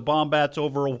 spreading the bomb bats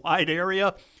over a wide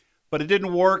area. But it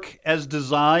didn't work as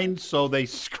designed, so they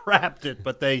scrapped it.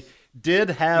 But they did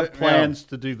have plans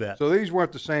to do that. So these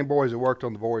weren't the same boys that worked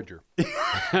on the Voyager.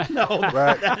 No,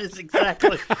 right. that's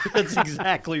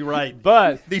exactly right.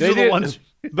 But these are the ones.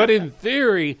 But in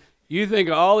theory, you think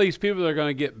all these people are going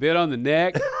to get bit on the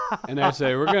neck, and they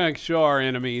say, we're going to show our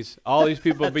enemies. All these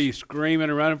people be screaming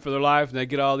and running for their life, and they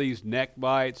get all these neck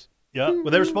bites. Yeah,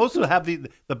 well, they're supposed to have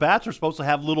the bats are supposed to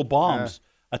have little bombs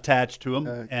attached to them.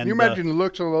 And can you imagine the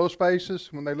looks on those faces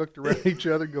when they looked around each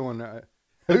other going,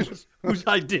 whose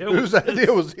idea was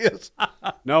this?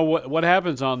 No, what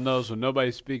happens on those when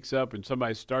nobody speaks up and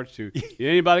somebody starts to?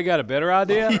 Anybody got a better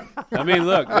idea? I mean,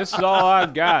 look, this is all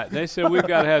I've got. They said we've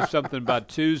got to have something by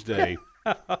Tuesday.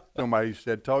 Somebody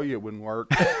said, told you it wouldn't work.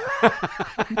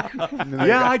 I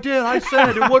did. I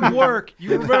said it wouldn't work.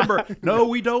 You remember. No,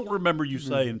 we don't remember you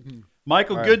saying.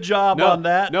 Michael, good job on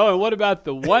that. No, and what about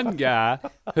the one guy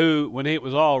who, when it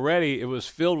was all ready, it was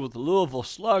filled with Louisville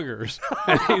Sluggers?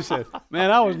 And he said,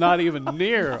 man, I was not even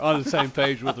near on the same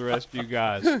page with the rest of you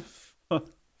guys.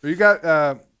 You got,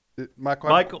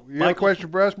 Michael, you got a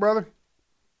question for us, brother?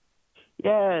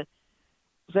 Yeah.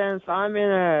 Since I'm in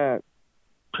a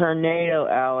tornado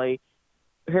alley,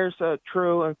 here's a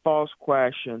true and false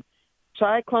question.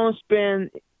 Cyclones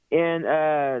spin in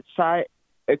a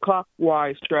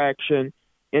clockwise direction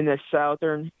in the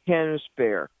southern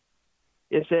hemisphere.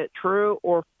 Is it true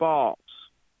or false?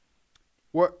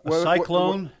 A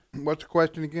cyclone? What's the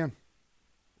question again?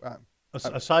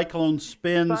 A cyclone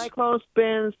spins. Cyclone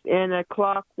spins in a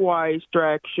clockwise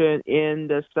direction in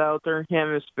the southern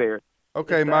hemisphere.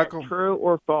 Okay, Is that Michael. true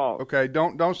or false? Okay,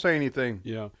 don't say anything.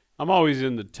 Yeah. I'm always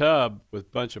in the tub with a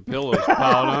bunch of pillows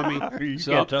piled on me.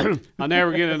 So I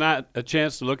never get a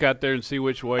chance to look out there and see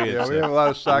which way it's we have a lot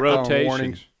of cyclone rotation.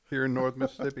 warnings here in North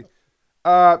Mississippi.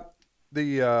 I'm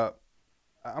going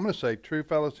to say true,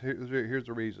 fellas. Here's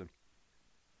the reason.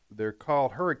 They're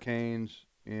called hurricanes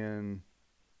in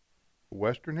the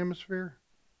Western Hemisphere,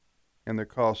 and they're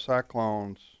called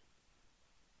cyclones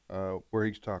where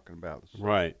he's talking about.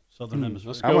 Right. Southern Hemisphere.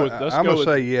 Let's go with. I'm going to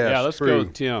say yes. Yeah, let's true. go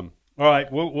with Tim. All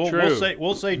right,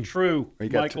 we'll say true. You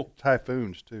got Michael.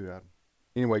 typhoons too.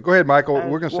 Anyway, go ahead, Michael.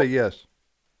 We're going to say yes.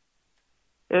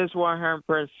 It's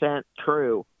 100%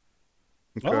 true.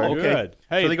 Okay. Oh, okay. Good.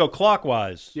 Hey, so they go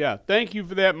clockwise. Yeah. Thank you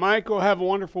for that, Michael. Have a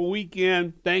wonderful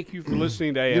weekend. Thank you for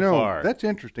listening to AFR. You know, that's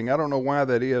interesting. I don't know why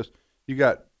that is. You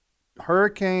got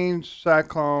hurricanes,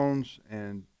 cyclones,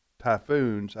 and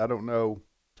typhoons. I don't know.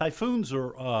 Typhoons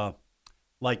are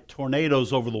like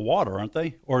tornadoes over the water, aren't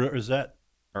they? Or is that?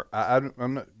 I'm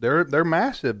not. They're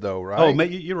massive though, right? Oh,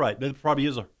 you're right. There probably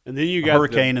is a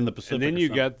hurricane in the Pacific. And then you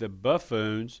got the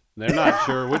buffoons. They're not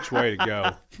sure which way to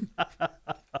go.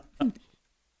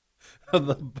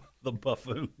 the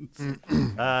buffoons.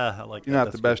 I like that.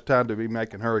 Not the best time to be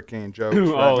making hurricane jokes.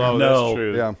 Oh, no. That's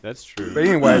true. Yeah, that's true. But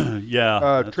anyway,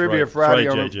 yeah, Trivia right. Friday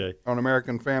That's right, JJ. on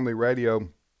American Family Radio.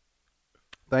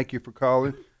 Thank you for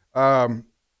calling.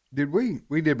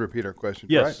 We did repeat our questions,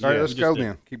 Yes. right? All right, yeah, let's we go just did.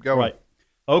 then. Keep going. Right.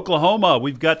 Oklahoma,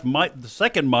 we've got the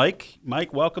second Mike.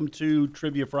 Mike, welcome to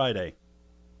Trivia Friday.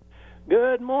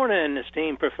 Good morning,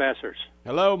 esteemed professors.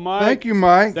 Hello, Mike. Thank you,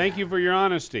 Mike. Thank you for your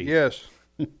honesty. Yes.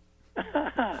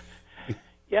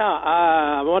 Yeah,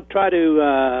 I want to try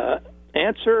to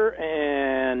answer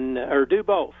or do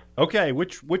both. Okay,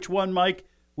 which one, Mike,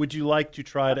 would you like to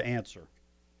try to answer?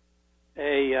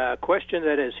 A question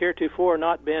that has heretofore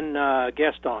not been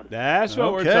guessed on. That's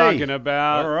what we're talking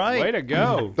about. All right. Way to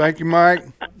go. Thank you, Mike.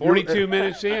 42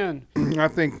 minutes in. I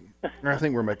think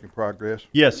we're making progress.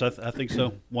 Yes, I think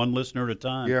so. One listener at a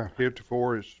time. Yeah,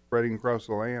 heretofore is spreading across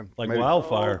the land. Like Maybe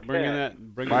wildfire.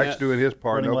 Mike's doing his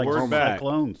part. Spreading like Oklahoma.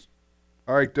 cyclones.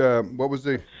 All right, what's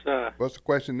the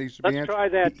question needs to be Let's answered? try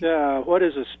that. What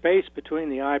is the space between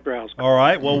the eyebrows? All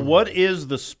right, well, what is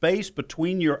the space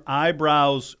between your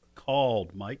eyebrows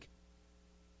called, Mike?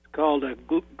 It's called a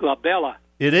glabella.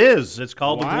 It is. It's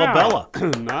called Wow. a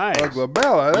glabella. Nice. A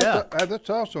glabella. Yeah. That's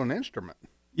also an instrument.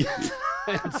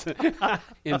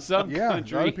 In some Yeah, a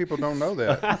country. lot of people don't know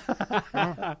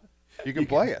that. You can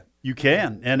play it. You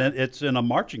can, and it's in a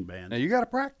marching band. Now you got to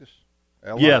practice.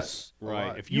 A lot. Yes. A Right.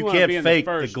 lot. If You wanna can't be in fake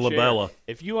the, the first glabella. chair,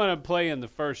 if you want to play in the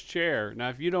first chair, now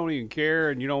if you don't even care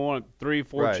and you don't want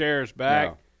 3-4 Right. chairs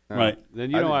back, No. Right.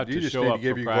 then you don't have You to just show need up to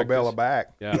give for your practice. glabella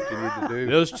back. Yeah. That's what you need to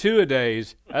do. Those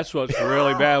 2-a-days, that's what's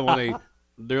really bad when they're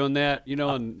doing that,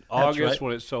 in August right.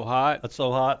 when it's so hot. That's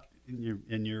so hot,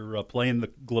 and you're playing the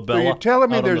So glabella. you're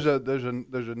telling me out on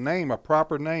there's a name, a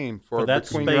proper name for that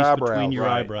between space your eyebrows. between your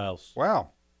Right. eyebrows. Wow.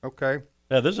 Okay.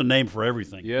 Yeah, there's a name for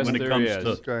everything Yes, when it there comes is. to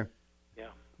Okay. Yeah.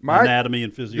 Mike, anatomy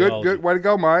and physiology. good way to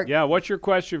go, Mike. Yeah, what's your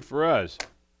question for us?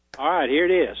 All right, here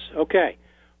it is. Okay.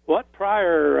 What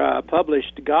prior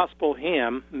published gospel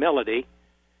hymn melody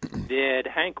did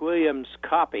Hank Williams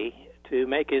copy to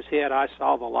make his hit "I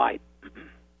Saw the Light"?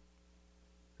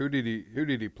 Who did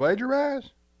he plagiarize?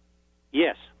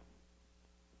 Yes.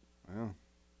 Well,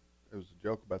 there was a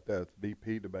joke about that at the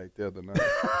DP debate the other night.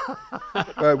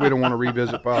 But we don't want to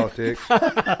revisit politics.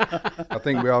 I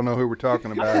think we all know who we're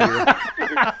talking about here.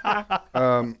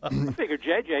 I figured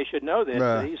JJ should know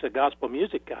this. He's a gospel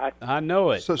music guy. I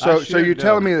know it. So I you're should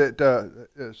telling know. me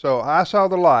that so I Saw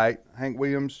the Light, Hank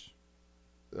Williams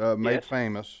made Yes.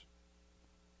 famous.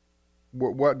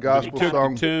 What He gospel took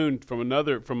song? the tune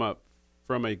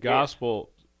from a gospel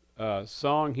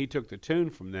song. He took the tune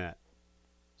from that.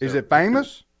 Is it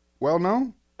famous? Well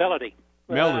known? Melody.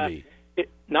 Melody.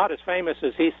 Not as famous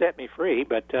as "He Set Me Free,"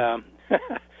 but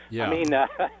Yeah. I mean, I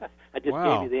just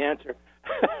Wow. gave you the answer.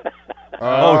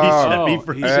 He set me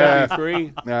free. He set me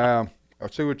free. I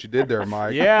see what you did there,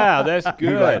 Mike. Yeah, that's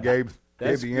You like good. gave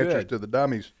That's the answers good. to the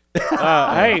dummies.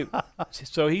 Hey,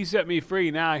 so he set me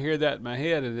free. Now I hear that in my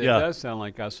head, and it Yeah. does sound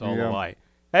like I saw Yeah. the light.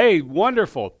 Hey,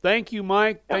 wonderful. Thank you,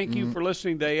 Mike. Thank you for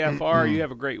listening to AFR. You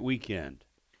have a great weekend.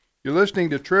 You're listening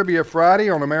to Trivia Friday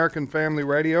on American Family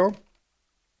Radio,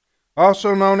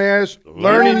 also known as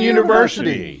Learning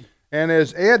University. And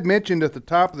as Ed mentioned at the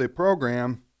top of the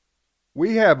program,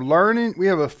 we have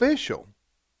official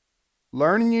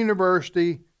Learning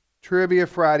University Trivia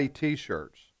Friday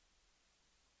T-shirts.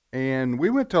 And we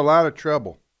went to a lot of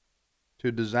trouble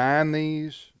to design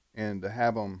these and to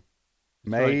have them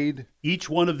made. Right. Each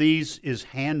one of these is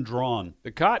hand-drawn.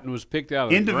 The cotton was picked out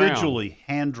of individually, the ground.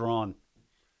 hand-drawn.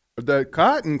 The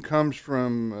cotton comes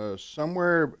from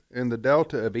somewhere in the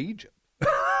Delta of Egypt.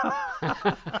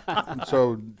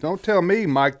 So don't tell me,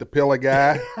 Mike the Pillow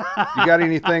guy. You got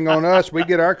anything on us? We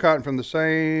get our cotton from the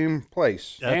same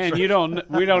place. And we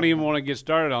don't even want to get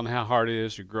started on how hard it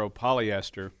is to grow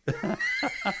polyester.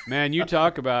 Man, you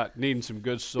talk about needing some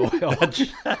good soil.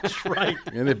 That's right.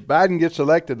 And if Biden gets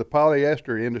elected, the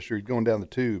polyester industry is going down the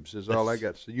tubes. Is all I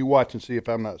got to say. You watch and see if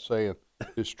I'm not saying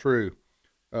it's true.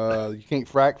 You can't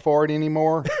frack for it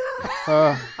anymore.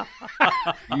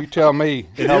 You tell me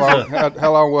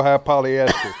how long we'll have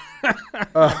polyester.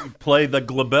 Play the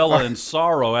glabella in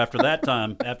sorrow after that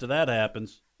time. After that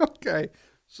happens. Okay,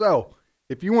 so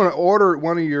if you want to order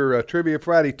one of your Trivia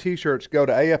Friday T-shirts, go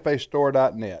to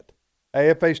afastore.net.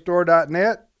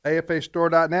 afastore.net.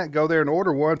 afastore.net. Go there and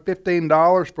order one.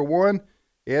 $15 for one.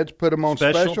 Ed's put them on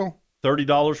special.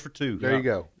 $30 for two. There you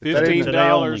go.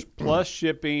 $15 plus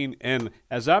shipping. And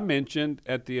as I mentioned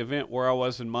at the event where I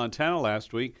was in Montana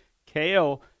last week,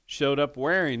 Kale showed up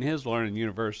wearing his Learning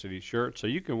University shirt. So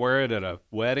you can wear it at a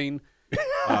wedding,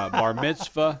 bar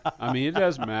mitzvah. I mean, it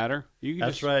doesn't matter. You can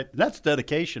That's right. That's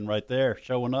dedication right there,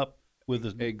 showing up with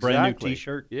his brand new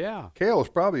T-shirt. Yeah. Kale is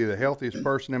probably the healthiest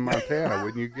person in Montana,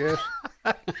 wouldn't you guess?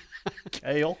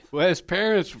 Kale. Well, his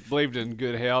parents believed in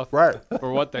good health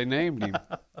for what they named him.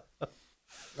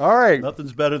 All right.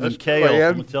 Nothing's better than kale.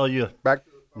 I'm going to tell you.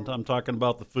 I'm talking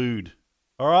about the food.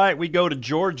 All right, we go to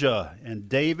Georgia, and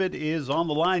David is on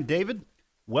the line. David,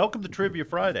 welcome to Trivia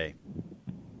Friday.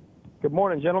 Good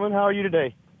morning, gentlemen. How are you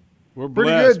today? We're pretty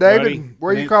blessed, good, David. buddy.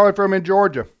 Where are you calling from in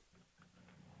Georgia?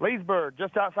 Leesburg,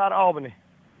 just outside of Albany.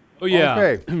 Oh, yeah.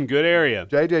 Okay. Good area.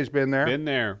 JJ's been there. Been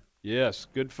there. Yes,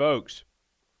 good folks.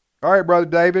 All right, Brother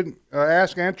David.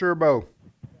 Ask, answer, or both.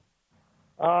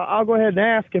 I'll go ahead and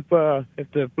ask if the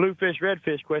bluefish,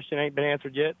 redfish question ain't been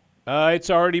answered yet. It's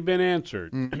already been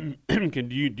answered. Do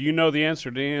you know the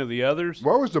answer to any of the others?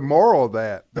 What was the moral of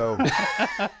that, though?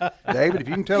 David, if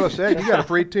you can tell us that, you got a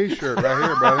free T-shirt right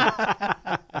here,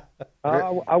 brother.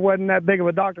 I wasn't that big of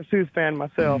a Dr. Seuss fan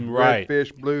myself. Right.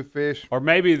 Redfish, bluefish. Or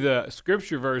maybe the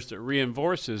scripture verse that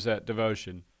reinforces that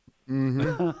devotion.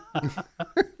 Mm-hmm.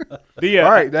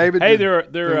 All right, David. Hey,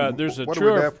 there's a what true.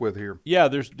 are we left with here? Yeah,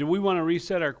 do we want to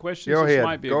reset our questions? Go This ahead.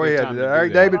 might be a Go good ahead. time to All right,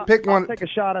 do that. David, pick one. I'll take a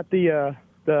shot at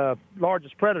the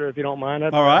largest predator, if you don't mind.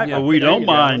 All right. Yeah, well, we don't you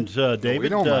go. mind, David. We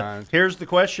don't mind. Here's the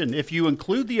question. If you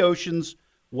include the oceans,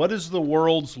 what is the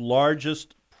world's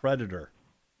largest predator?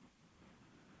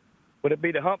 Would it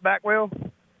be the humpback whale?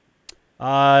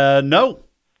 No,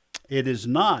 it is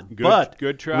not.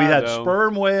 Good try, we had though.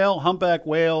 sperm whale, humpback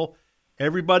whale.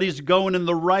 Everybody's going in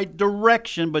the right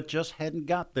direction, but just hadn't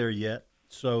got there yet.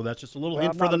 So that's just a little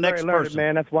hint I'm for the not next very learned, person.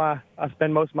 man. That's why I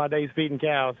spend most of my days feeding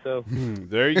cows. So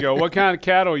There you go. What kind of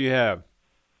cattle you have?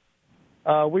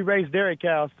 we raise dairy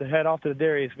cows to head off to the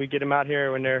dairies. We get them out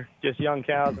here when they're just young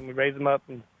cows, and we raise them up,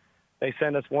 and they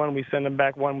send us one. We send them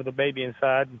back one with a baby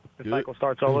inside. The cycle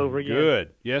starts all over again.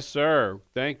 Good. Yes, sir.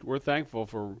 We're thankful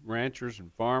for ranchers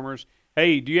and farmers.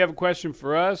 Hey, do you have a question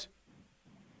for us?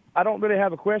 I don't really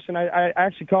have a question. I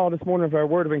actually called this morning for a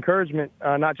word of encouragement,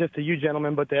 not just to you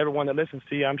gentlemen, but to everyone that listens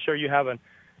to you. I'm sure you have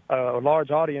a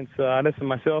large audience. I listen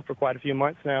myself for quite a few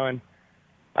months now, and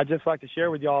I'd just like to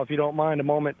share with y'all, if you don't mind, a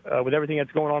moment with everything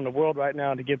that's going on in the world right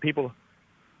now, to give people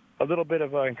a little bit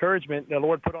of encouragement. The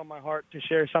Lord put on my heart to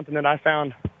share something that I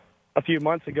found a few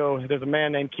months ago. There's a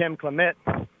man named Kim Clement,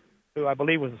 who I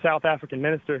believe was a South African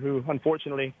minister who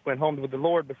unfortunately went home with the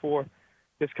Lord before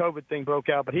this COVID thing broke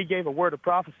out. But he gave a word of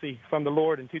prophecy from the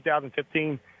Lord in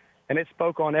 2015, and it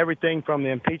spoke on everything from the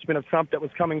impeachment of Trump that was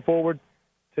coming forward,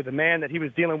 to the man that he was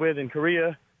dealing with in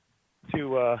Korea,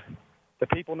 to the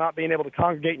people not being able to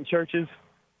congregate in churches.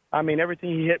 I mean,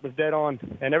 everything he hit was dead on,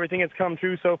 and everything has come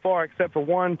true so far except for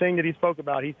one thing that he spoke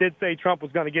about. He did say Trump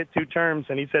was going to get 2 terms,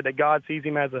 and he said that God sees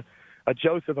him as a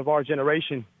Joseph of our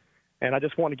generation. And I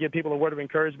just want to give people a word of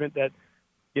encouragement that,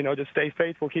 just stay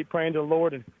faithful, keep praying to the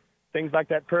Lord, and things like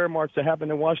that prayer march that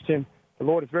happened in Washington. The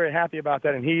Lord is very happy about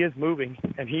that, and he is moving,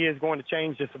 and he is going to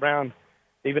change this around,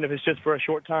 even if it's just for a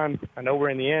short time. I know we're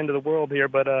in the end of the world here,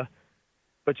 but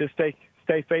just stay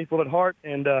faithful at heart,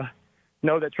 and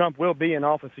know that Trump will be in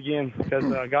office again, because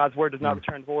God's word does not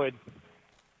return void.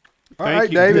 All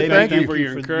right, David, thank you for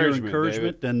your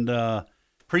encouragement. And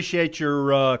appreciate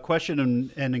your question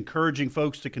and encouraging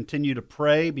folks to continue to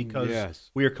pray, because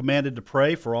Yes. we are commanded to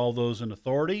pray for all those in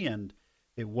authority. And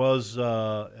It was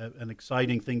an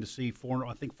exciting thing to see.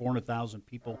 I think 400,000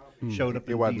 people showed up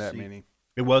in It wasn't D.C. that many.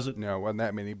 It wasn't? No, it wasn't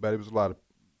that many, but it was a lot of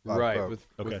Right. folks. With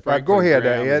All right, Franklin go ahead,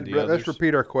 Graham Ed. and the Let's others.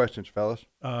 repeat our questions, fellas.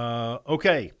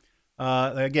 Okay.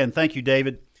 Again, thank you,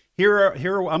 David. Here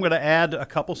I'm going to add a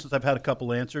couple since I've had a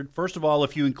couple answered. First of all,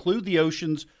 if you include the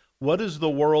oceans, what is the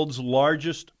world's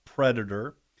largest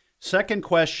predator? Second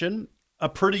question, a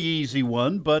pretty easy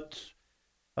one, but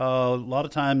a lot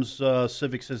of times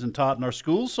civics isn't taught in our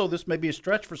schools, so this may be a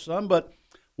stretch for some, but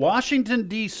Washington,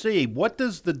 D.C., what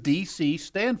does the D.C.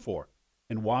 stand for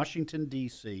in Washington,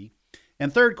 D.C.?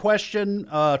 And third question,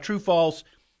 true, false.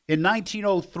 In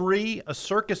 1903, a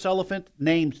circus elephant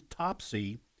named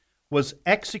Topsy was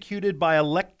executed by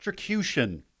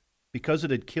electrocution because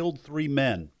it had killed 3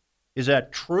 men. Is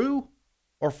that true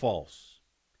or false?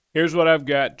 Here's what I've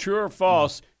got. True or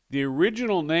false, the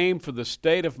original name for the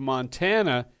state of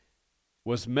Montana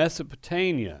was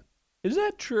Mesopotamia. Is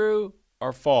that true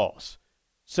or false?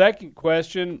 Second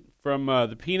question from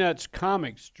the Peanuts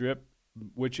comic strip,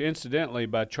 which incidentally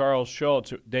by Charles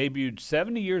Schulz debuted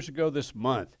 70 years ago this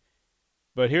month.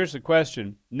 But here's the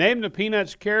question. Name the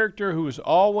Peanuts character who was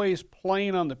always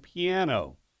playing on the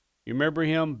piano. You remember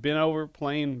him bent over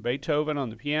playing Beethoven on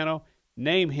the piano?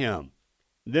 Name him.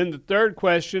 Then the third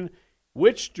question,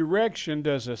 which direction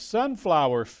does a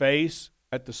sunflower face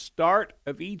at the start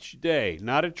of each day?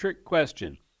 Not a trick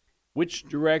question. Which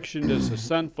direction does a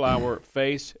sunflower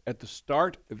face at the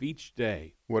start of each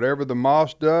day? Whatever the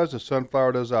moss does, the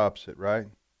sunflower does opposite, right?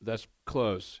 That's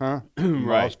close. Huh?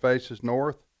 Right. Moss faces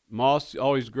north. Moss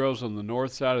always grows on the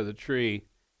north side of the tree.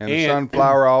 And the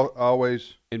sunflower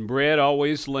always... And bread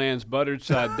always lands buttered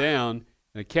side down,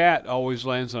 and a cat always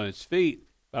lands on its feet.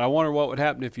 But I wonder what would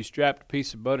happen if you strapped a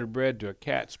piece of buttered bread to a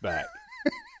cat's back.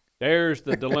 There's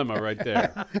the dilemma right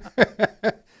there.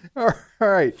 All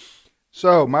right.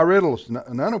 So my riddles,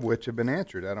 none of which have been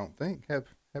answered, I don't think. Have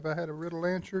I had a riddle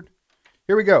answered?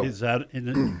 Here we go. Is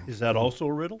that also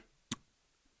a riddle?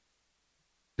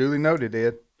 Duly noted,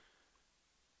 Ed.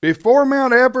 Before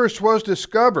Mount Everest was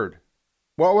discovered,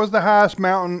 what was the highest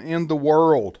mountain in the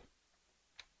world?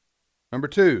 Number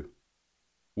 2,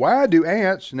 why do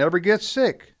ants never get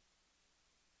sick?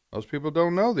 Most people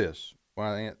don't know this.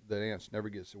 Why the ants never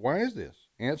get sick? Why is this?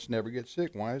 Ants never get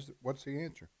sick. What's the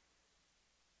answer?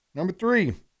 Number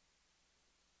 3,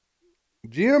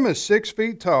 Jim is 6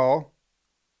 feet tall.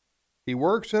 He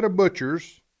works at a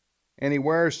butcher's, and he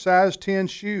wears size 10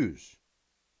 shoes.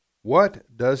 What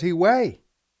does he weigh?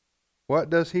 What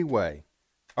does he weigh?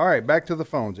 All right, back to the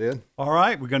phones, Ed. All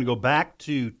right, we're going to go back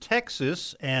to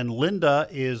Texas, and Linda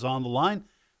is on the line.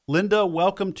 Linda,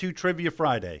 welcome to Trivia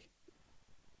Friday.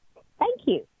 Thank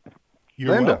you.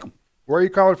 You're Linda, welcome. Where are you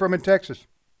calling from in Texas?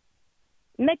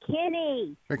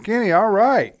 McKinney. McKinney, all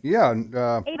right. Yeah.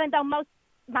 Even though most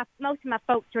of my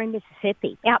folks are in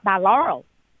Mississippi, out by Laurel.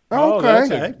 Okay.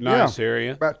 That's a nice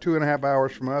area. About 2.5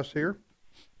 hours from us here.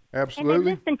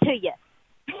 Absolutely. And they listen to you.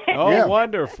 Oh, Yeah.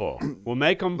 wonderful. We'll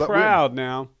make them But proud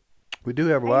now. We do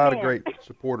have a lot of great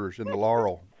supporters in the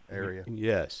Laurel area.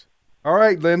 Yes. All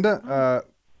right, Linda,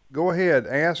 go ahead.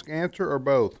 Ask, answer, or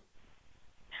both?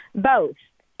 Both.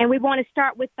 And we want to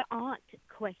start with the aunt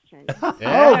question.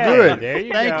 Oh, good. There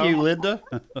you Thank go. you, Linda.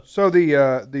 So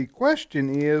the question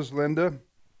is, Linda,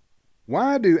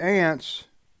 why do ants,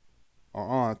 or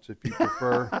aunts if you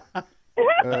prefer,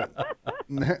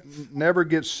 never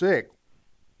get sick?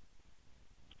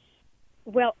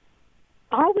 Well,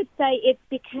 I would say it's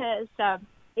because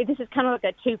this is kind of like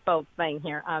a twofold thing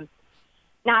here.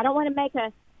 Now, I don't want to make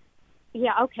let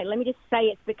me just say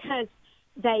it's because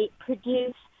they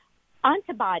produce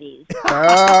antibodies.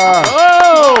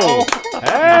 Oh!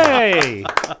 Hey!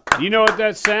 You know what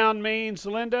that sound means,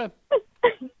 Linda?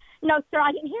 No, sir,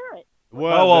 I didn't hear it.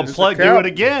 Well, that's- plug, do it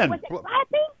again. Was it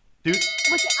clapping? Do, I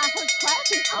heard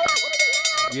clapping. Oh, I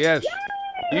heard it. Yes.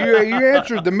 You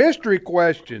answered the mystery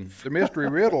question, the mystery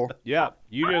riddle. Yeah,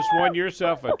 you just won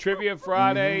yourself a Trivia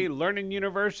Friday Learning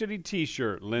University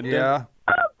T-shirt, Linda. Yeah.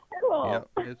 Cool.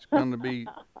 Yeah, it's going to be.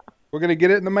 We're going to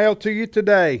get it in the mail to you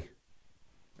today.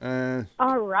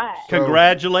 All right.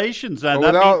 Congratulations.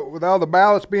 So with all the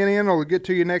ballots being in, it'll get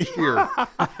to you next year.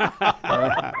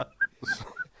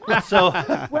 So,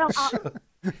 Well,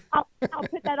 I'll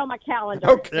put that on my calendar.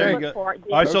 Okay. there you Look go. for it.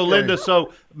 All right, so Okay. Linda,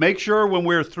 so make sure when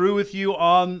we're through with you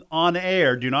on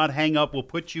air, do not hang up. We'll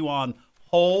put you on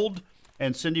hold,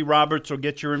 and Cindy Roberts will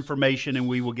get your information, and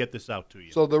we will get this out to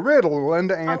you. So the riddle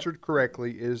Linda answered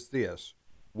correctly is this: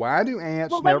 why do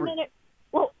ants Well, wait never? a minute.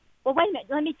 Well, wait a minute.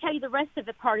 Let me tell you the rest of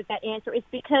the part of that answer. It's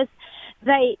because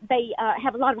they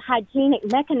have a lot of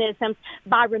hygienic mechanisms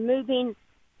by removing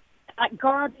like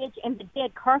garbage and the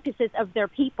dead carcasses of their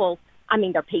people. I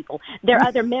mean, their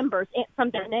other members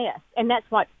from their nest, and that's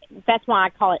why I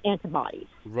call it antibodies.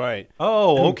 Right.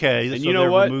 Oh, okay. And So you know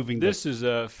they're what? removing This is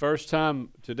the first time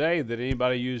today that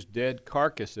anybody used dead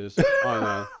carcasses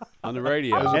on the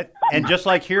radio. And just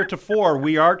like heretofore,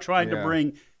 we are trying to Yeah.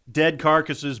 bring dead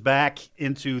carcasses back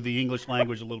into the English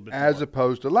language a little bit As more.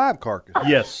 opposed to live carcasses.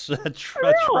 Yes, that's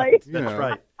right. You That's know.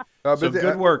 right. So So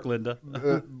good work, Linda.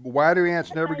 Why do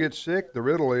ants never get sick? The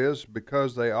riddle is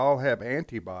because they all have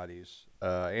antibodies.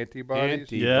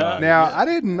 Antibodies. Yeah. Now I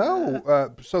didn't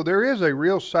know. So there is a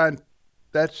real science.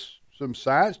 That's some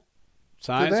science.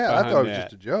 Science to that. I behind thought it was that,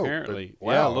 just a joke. Apparently, but,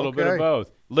 wow, yeah, a little bit of okay. both.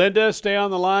 Linda, stay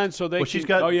on the line so they Well, can. she's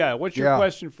got- Oh yeah, what's your Yeah.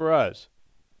 question for us?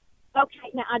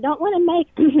 Okay, now I don't want to make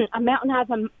a mountain out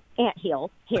of an anthill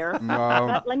here. No.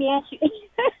 But let me ask you.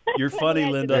 You're funny,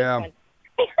 Let me ask Linda. you Yeah.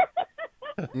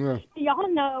 this one. Yeah. Do y'all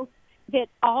know that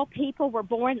all people were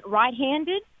born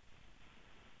right-handed?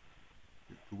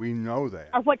 We know that.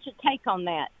 Or what's your take on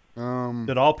that?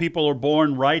 That all people are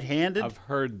born right-handed, I've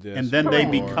heard this. and then they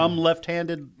Correct. become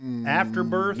left-handed after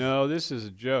birth. No, this is a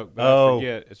joke. But Oh. I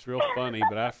forget. It's real funny,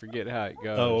 but I forget how it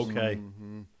goes. Oh, okay.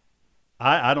 Mm-hmm.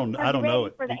 I don't Are you know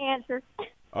ready it. for the answer?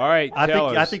 All right, tell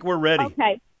us. I think we're ready.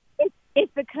 Okay.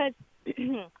 It's because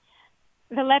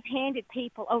the left-handed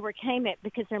people overcame it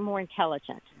because they're more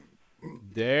intelligent.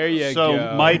 There you So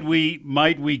go. might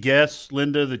we guess,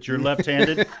 Linda, that you're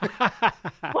left-handed?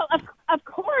 Well, of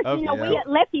course, Okay. we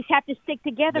lefties have to stick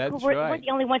together That's because we're right. the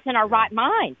only ones in our right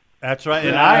mind. That's right.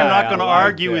 And Yeah, I am not I going to like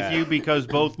argue that. with you because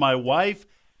both my wife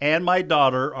and my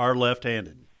daughter are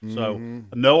left-handed. So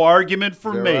Mhm. no argument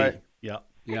from You're me. right. Yeah.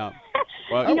 Yeah.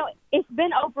 Well, You know, it's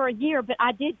been over a year, but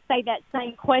I did say that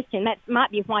same question. That might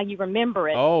be why you remember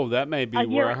it. oh, that may be A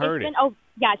year. where I heard it's it. been over,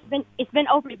 yeah, it's been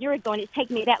over a year ago, and it's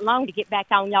taken me that long to get back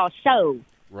on y'all's show.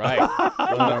 Right.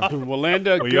 Well,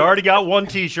 Linda, Well, you already got one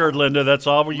T-shirt, Linda. That's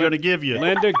all we're going to give you.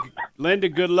 Linda,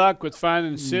 good luck with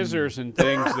finding scissors and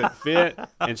things that fit,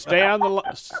 and stay on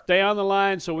the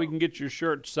line so we can get your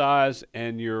shirt size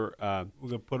and your. We're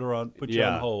going to put you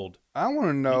on hold. I want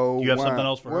to know. You have why, something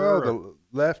else for well, her, or- the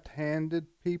left-handed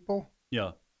people.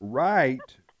 Yeah. Right.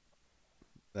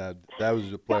 That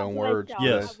was a play on words.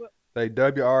 Yes. They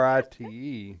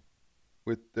WRITE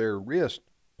with their wrist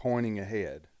pointing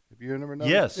ahead. Have you ever noticed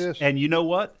Yes. this? And you know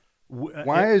what?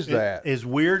 Why is that? As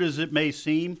weird as it may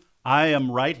seem, I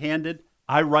am right-handed.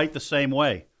 I write the same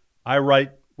way. I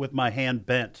write with my hand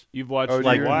bent. You've watched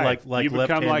like your wife. like you become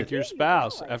left-handed. like your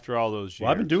spouse after all those years.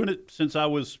 Well, I've been doing it since I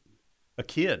was a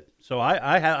kid, so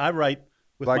I write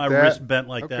with Like my that? wrist bent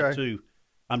like that Okay. too.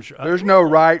 I'm sure There's no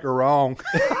right or wrong.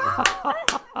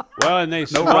 Well, and they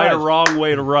no right or wrong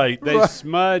way to write. They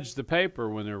smudge the paper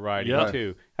when they're writing Yeah.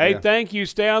 too. Hey, Yeah. thank you.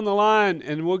 Stay on the line,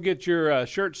 and we'll get your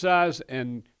shirt size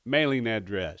and mailing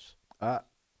address. I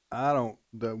don't.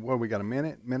 What we got? A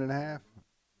minute and a half.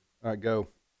 All right, go.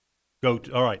 All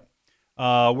right.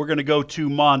 We're going to go to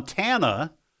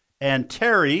Montana, and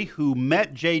Terry, who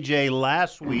met JJ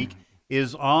last week,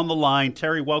 is on the line.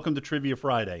 Terry, welcome to Trivia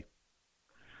Friday.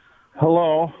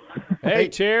 Hello. Hey,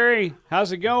 Terry,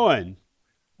 how's it going?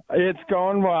 It's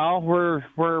going well. We're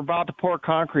about to pour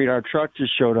concrete. Our truck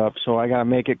just showed up, so I got to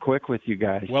make it quick with you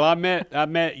guys. Well, I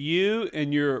met you,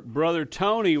 and your brother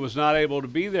Tony was not able to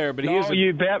be there, but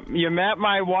you met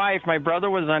my wife. My brother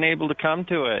was unable to come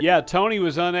to it. Yeah, Tony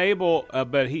was unable,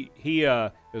 but he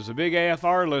is a big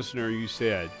AFR listener. You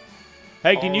said,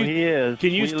 "Hey, can you?" He is.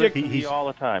 Can you We stick? listen to you all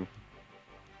the time.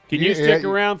 Can you stick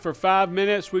around for 5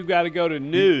 minutes? We've got to go to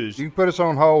news. You can put us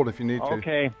on hold if you need to.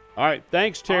 Okay. All right.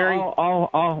 Thanks, Terry.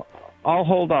 I'll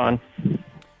hold on.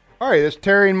 All right, it's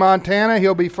Terry in Montana.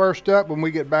 He'll be first up when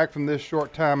we get back from this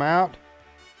short time out.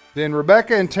 Then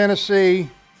Rebecca in Tennessee,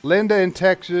 Linda in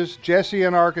Texas, Jesse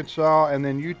in Arkansas, and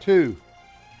then you two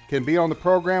can be on the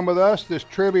program with us, this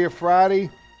Trivia Friday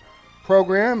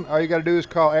program. All you got to do is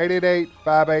call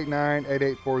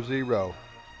 888-589-8840.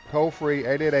 Toll free,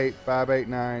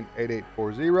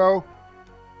 888-589-8840.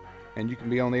 And you can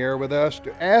be on the air with us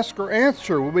to ask or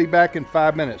answer. We'll be back in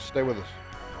 5 minutes. Stay with us.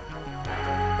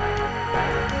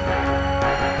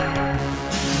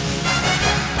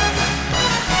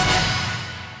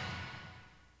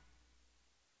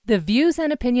 The views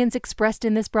and opinions expressed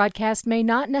in this broadcast may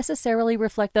not necessarily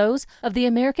reflect those of the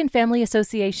American Family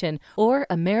Association or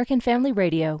American Family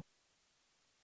Radio.